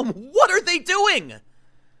of the home, what are they doing?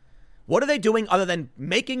 What are they doing other than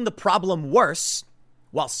making the problem worse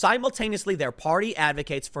while simultaneously their party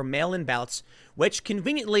advocates for mail-in ballots, which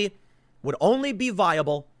conveniently would only be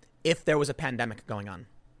viable if there was a pandemic going on?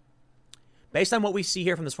 Based on what we see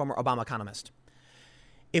here from this former Obama economist,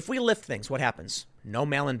 if we lift things, what happens? No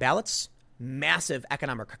mail-in ballots, massive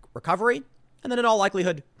economic recovery, and then in all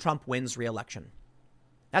likelihood, Trump wins re-election.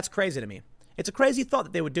 That's crazy to me. It's a crazy thought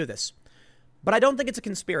that they would do this. But I don't think it's a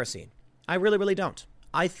conspiracy. I really, really don't.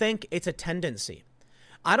 I think it's a tendency.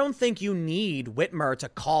 I don't think you need Whitmer to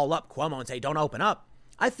call up Cuomo and say, don't open up.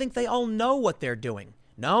 I think they all know what they're doing.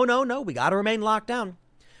 No, we got to remain locked down.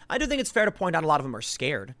 I do think it's fair to point out a lot of them are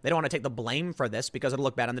scared. They don't want to take the blame for this because it'll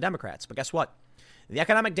look bad on the Democrats. But guess what? The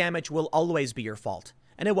economic damage will always be your fault.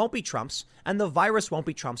 And it won't be Trump's. And the virus won't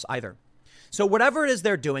be Trump's either. So whatever it is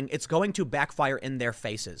they're doing, it's going to backfire in their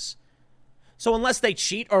faces. So unless they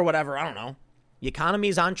cheat or whatever, I don't know. The economy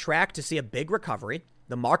is on track to see a big recovery.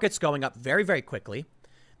 The market's going up very, very quickly.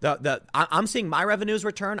 I'm seeing my revenues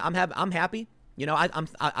return. I'm happy. You know,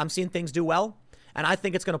 I'm seeing things do well. And I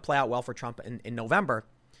think it's going to play out well for Trump in November.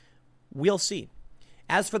 We'll see.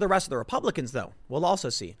 As for the rest of the Republicans, though, we'll also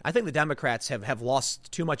see. I think the Democrats have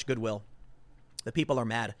lost too much goodwill. The people are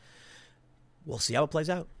mad. We'll see how it plays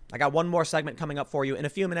out. I got one more segment coming up for you in a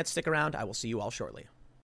few minutes. Stick around. I will see you all shortly.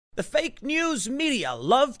 The fake news media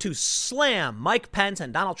love to slam Mike Pence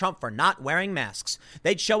and Donald Trump for not wearing masks.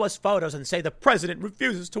 They'd show us photos and say the president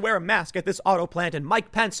refuses to wear a mask at this auto plant, and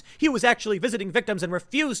Mike Pence, he was actually visiting victims and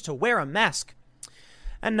refused to wear a mask.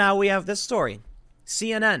 And now we have this story.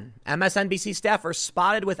 CNN, MSNBC staffers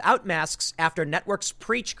spotted without masks after networks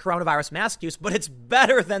preach coronavirus mask use, but it's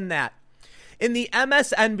better than that. In the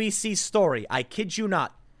MSNBC story, I kid you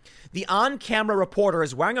not, the on-camera reporter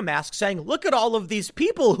is wearing a mask saying, look at all of these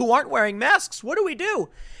people who aren't wearing masks. What do we do?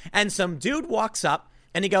 And some dude walks up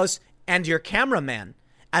and he goes, and your cameraman.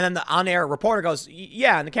 And then the on-air reporter goes,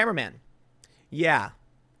 yeah, and the cameraman. Yeah,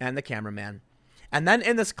 and the cameraman. And then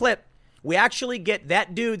in this clip, we actually get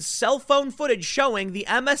that dude's cell phone footage showing the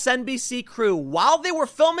MSNBC crew, while they were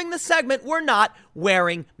filming the segment, were not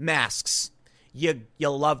wearing masks.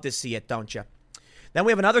 You'll love to see it, don't you? Then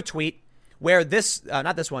we have another tweet where this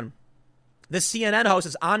CNN host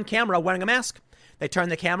is on camera wearing a mask. They turn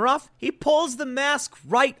the camera off. He pulls the mask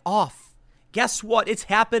right off. Guess what? It's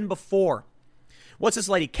happened before. What's this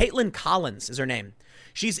lady? Caitlin Collins is her name.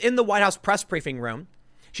 She's in the White House press briefing room.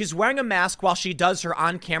 She's wearing a mask while she does her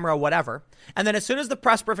on-camera whatever. And then as soon as the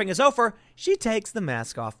press briefing is over, she takes the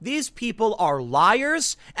mask off. These people are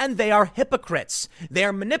liars and they are hypocrites. They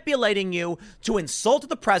are manipulating you to insult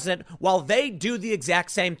the president while they do the exact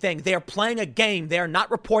same thing. They are playing a game. They are not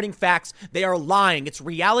reporting facts. They are lying. It's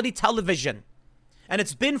reality television. And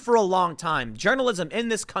it's been for a long time. Journalism in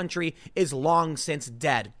this country is long since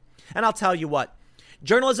dead. And I'll tell you what,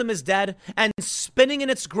 journalism is dead and spinning in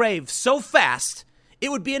its grave so fast, it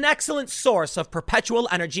would be an excellent source of perpetual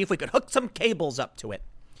energy if we could hook some cables up to it.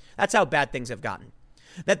 That's how bad things have gotten.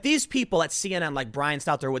 That these people at CNN, like Brian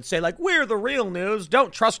Stelter, would say, like, we're the real news,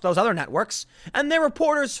 don't trust those other networks, and their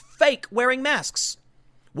reporters fake wearing masks,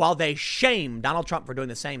 while they shame Donald Trump for doing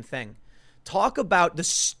the same thing. Talk about the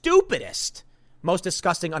stupidest, most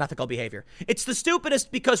disgusting, unethical behavior. It's the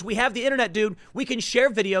stupidest because we have the internet, dude. We can share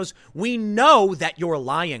videos. We know that you're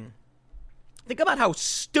lying. Think about how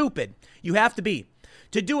stupid you have to be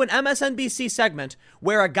to do an MSNBC segment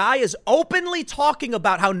where a guy is openly talking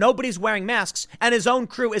about how nobody's wearing masks and his own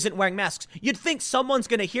crew isn't wearing masks. You'd think someone's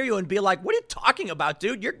going to hear you and be like, what are you talking about,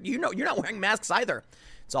 dude? You're not wearing masks either.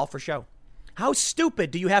 It's all for show. How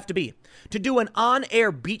stupid do you have to be to do an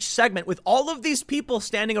on-air beach segment with all of these people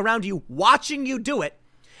standing around you, watching you do it,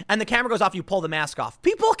 and the camera goes off, you pull the mask off.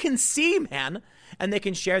 People can see, man, and they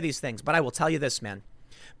can share these things. But I will tell you this, man.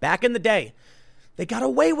 Back in the day, they got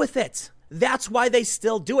away with it. That's why they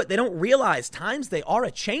still do it. They don't realize times they are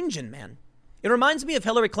a-changin', man. It reminds me of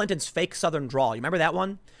Hillary Clinton's fake Southern drawl. You remember that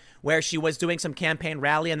one? Where she was doing some campaign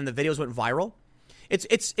rally and then the videos went viral?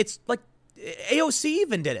 It's like AOC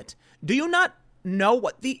even did it. Do you not know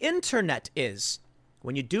what the internet is?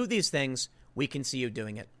 When you do these things, we can see you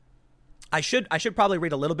doing it. I should probably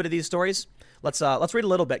read a little bit of these stories. Let's read a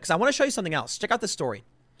little bit because I want to show you something else. Check out this story.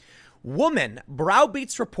 Woman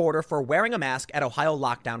browbeats reporter for wearing a mask at Ohio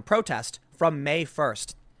lockdown protest from May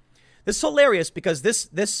 1st. This is hilarious because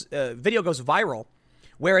this video goes viral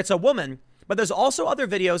where it's a woman, but there's also other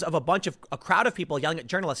videos of a crowd of people yelling at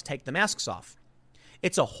journalists, take the masks off.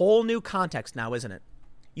 It's a whole new context now, isn't it?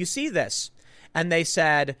 You see this and they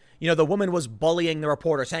said, the woman was bullying the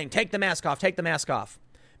reporter saying, take the mask off, take the mask off.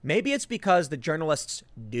 Maybe it's because the journalists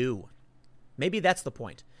do. Maybe that's the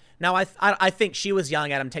point. Now, I think she was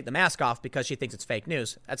yelling at him, take the mask off because she thinks it's fake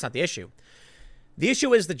news. That's not the issue. The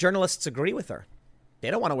issue is the journalists agree with her.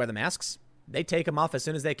 They don't want to wear the masks. They take them off as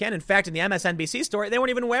soon as they can. In fact, in the MSNBC story, they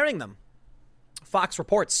weren't even wearing them. Fox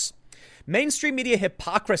reports mainstream media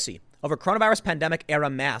hypocrisy over coronavirus pandemic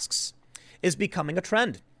era masks is becoming a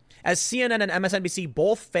trend, as CNN and MSNBC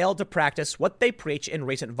both failed to practice what they preach in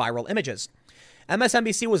recent viral images.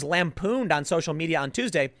 MSNBC was lampooned on social media on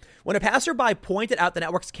Tuesday when a passerby pointed out the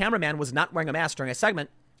network's cameraman was not wearing a mask during a segment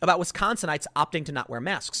about Wisconsinites opting to not wear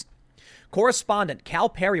masks. Correspondent Cal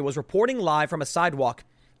Perry was reporting live from a sidewalk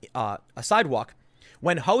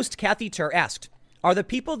when host Kathy Tur asked, are the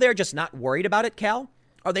people there just not worried about it, Cal?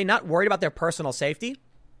 Are they not worried about their personal safety?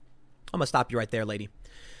 I'm going to stop you right there, lady.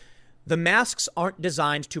 The masks aren't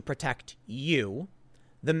designed to protect you.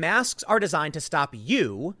 The masks are designed to stop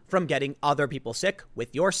you from getting other people sick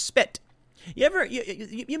with your spit.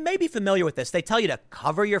 You may be familiar with this. They tell you to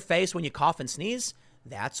cover your face when you cough and sneeze.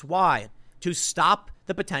 That's why. To stop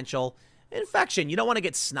the potential infection. You don't want to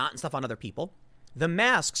get snot and stuff on other people. The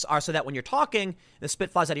masks are so that when you're talking, the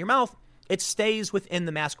spit flies out of your mouth, it stays within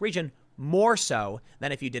the mask region more so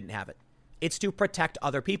than if you didn't have it. It's to protect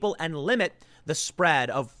other people and limit the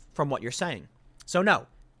spread from what you're saying. So no,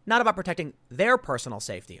 not about protecting their personal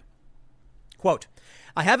safety. Quote,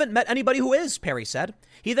 I haven't met anybody who is, Perry said.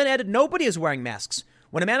 He then added, nobody is wearing masks.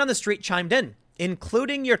 when a man on the street chimed in,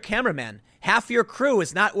 including your cameraman. Half your crew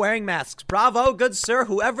is not wearing masks. Bravo, good sir,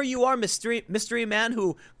 whoever you are, mystery man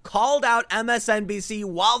who called out MSNBC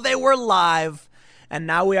while they were live. And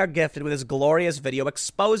now we are gifted with this glorious video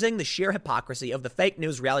exposing the sheer hypocrisy of the fake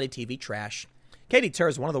news reality TV trash. Katie Tur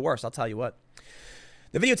is one of the worst, I'll tell you what.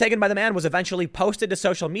 The video taken by the man was eventually posted to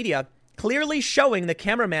social media, clearly showing the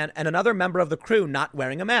cameraman and another member of the crew not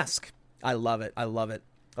wearing a mask. I love it. I love it.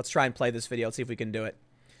 Let's try and play this video. Let's see if we can do it.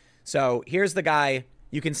 So here's the guy.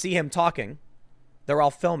 You can see him talking. They're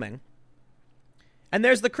all filming. And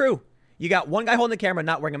there's the crew. You got one guy holding the camera,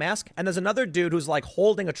 not wearing a mask. And there's another dude who's like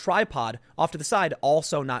holding a tripod off to the side,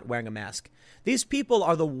 also not wearing a mask. These people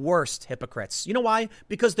are the worst hypocrites. You know why?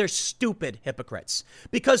 Because they're stupid hypocrites.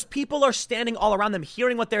 Because people are standing all around them,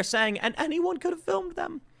 hearing what they're saying, and anyone could have filmed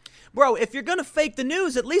them. Bro, if you're going to fake the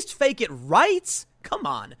news, at least fake it right. Come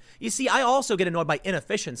on. You see, I also get annoyed by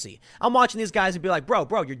inefficiency. I'm watching these guys and be like, bro,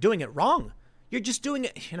 you're doing it wrong. You're just doing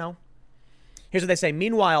it, you know. Here's what they say.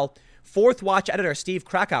 Meanwhile, Fourth Watch editor Steve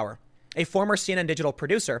Krakauer, a former CNN digital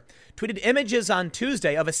producer, tweeted images on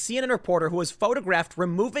Tuesday of a CNN reporter who was photographed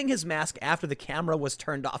removing his mask after the camera was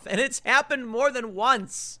turned off. And it's happened more than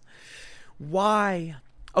once. Why?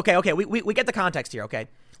 Okay, we get the context here, okay?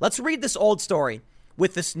 Let's read this old story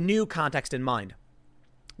with this new context in mind.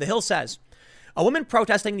 The Hill says, a woman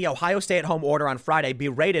protesting the Ohio stay-at-home order on Friday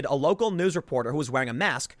berated a local news reporter who was wearing a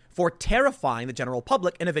mask for terrifying the general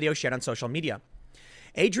public in a video shared on social media.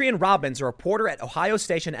 Adrienne Robbins, a reporter at Ohio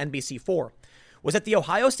station NBC4, was at the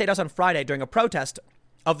Ohio State House on Friday during a protest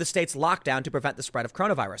of the state's lockdown to prevent the spread of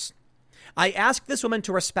coronavirus. I asked this woman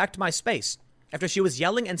to respect my space after she was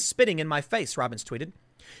yelling and spitting in my face, Robbins tweeted.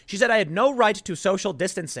 She said I had no right to social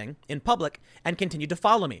distancing in public and continued to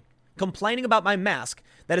follow me, complaining about my mask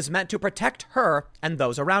that is meant to protect her and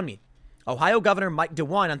those around me. Ohio Governor Mike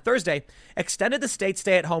DeWine on Thursday extended the state's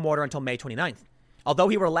stay-at-home order until May 29th, although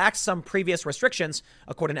he relaxed some previous restrictions,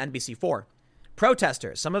 according to NBC4.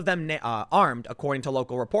 Protesters, some of them armed, according to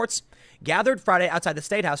local reports, gathered Friday outside the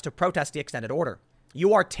State House to protest the extended order.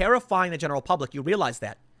 You are terrifying the general public. You realize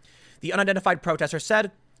that. The unidentified protester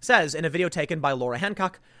says in a video taken by Laura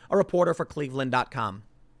Hancock, a reporter for Cleveland.com.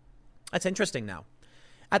 That's interesting now.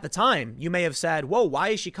 At the time, you may have said, whoa, why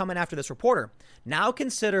is she coming after this reporter? Now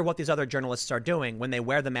consider what these other journalists are doing when they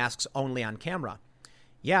wear the masks only on camera.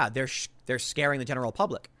 Yeah, they're scaring the general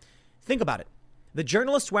public. Think about it. The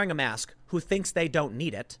journalist wearing a mask who thinks they don't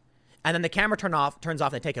need it, and then the camera turns off, and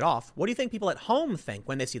they take it off. What do you think people at home think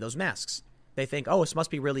when they see those masks? They think, oh, this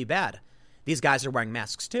must be really bad. These guys are wearing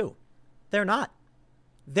masks too. They're not.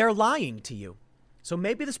 They're lying to you. So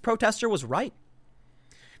maybe this protester was right.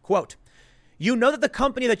 Quote, you know that the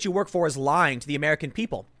company that you work for is lying to the American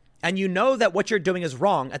people, and you know that what you're doing is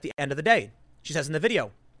wrong at the end of the day, she says in the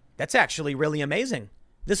video. That's actually really amazing.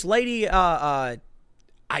 This lady, I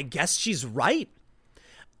guess she's right.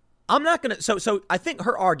 I'm not going to. So I think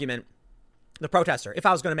her argument, the protester, if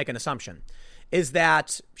I was going to make an assumption, is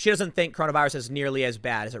that she doesn't think coronavirus is nearly as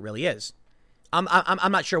bad as it really is. I'm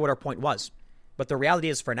not sure what her point was. But the reality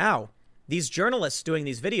is, for now, these journalists doing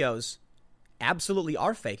these videos absolutely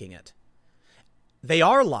are faking it. They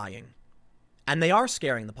are lying, and they are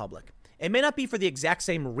scaring the public. It may not be for the exact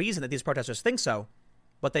same reason that these protesters think so,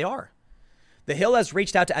 but they are. The Hill has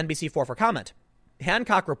reached out to NBC4 for comment.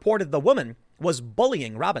 Hancock reported the woman was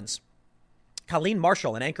bullying Robbins. Colleen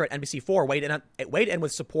Marshall, an anchor at NBC4, weighed in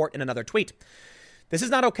with support in another tweet. This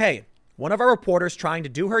is not okay. One of our reporters trying to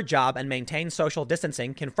do her job and maintain social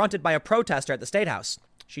distancing confronted by a protester at the State House,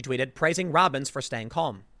 she tweeted, praising Robbins for staying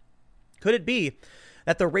calm. Could it be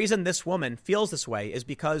that the reason this woman feels this way is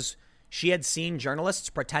because she had seen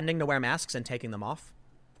journalists pretending to wear masks and taking them off?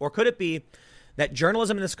 Or could it be that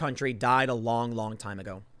journalism in this country died a long, long time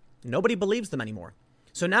ago? Nobody believes them anymore.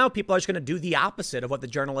 So now people are just going to do the opposite of what the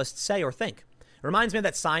journalists say or think. It reminds me of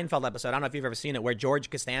that Seinfeld episode. I don't know if you've ever seen it, where George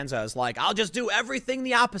Costanza is like, I'll just do everything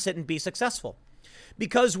the opposite and be successful.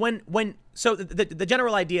 Because the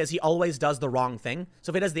general idea is he always does the wrong thing. So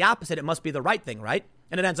if he does the opposite, it must be the right thing, right?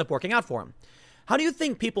 And it ends up working out for him. How do you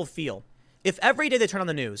think people feel if every day they turn on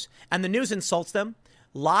the news and the news insults them,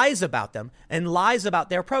 lies about them, and lies about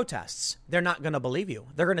their protests? They're not going to believe you.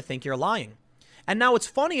 They're going to think you're lying. And now what's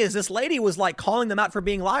funny is this lady was like calling them out for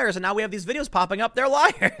being liars, and now we have these videos popping up. They're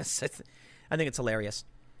liars. I think it's hilarious.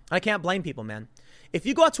 I can't blame people, man. If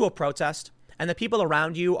you go out to a protest and the people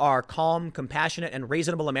around you are calm, compassionate, and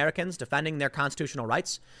reasonable Americans defending their constitutional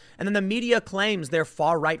rights, and then the media claims they're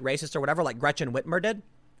far-right racist or whatever, like Gretchen Whitmer did,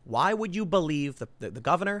 why would you believe the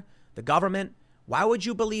governor, the government? Why would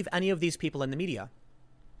you believe any of these people in the media?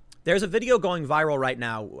 There's a video going viral right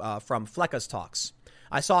now from Flecka's Talks.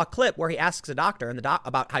 I saw a clip where he asks a doctor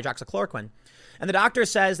about hydroxychloroquine. And the doctor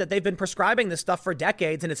says that they've been prescribing this stuff for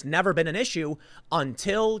decades and it's never been an issue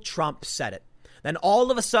until Trump said it. Then all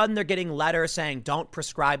of a sudden they're getting letters saying, don't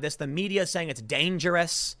prescribe this. The media is saying it's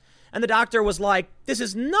dangerous. And the doctor was like, this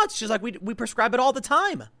is nuts. She's like, we prescribe it all the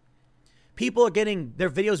time. People are getting their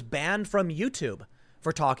videos banned from YouTube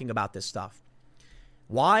for talking about this stuff.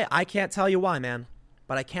 Why? I can't tell you why, man.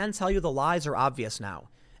 But I can tell you the lies are obvious now.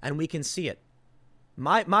 And we can see it.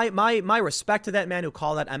 My respect to that man who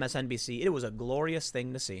called that MSNBC. It was a glorious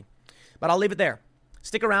thing to see. But I'll leave it there.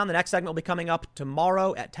 Stick around. The next segment will be coming up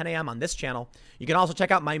tomorrow at 10 a.m. on this channel. You can also check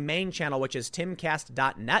out my main channel, which is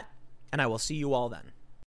timcast.net. And I will see you all then.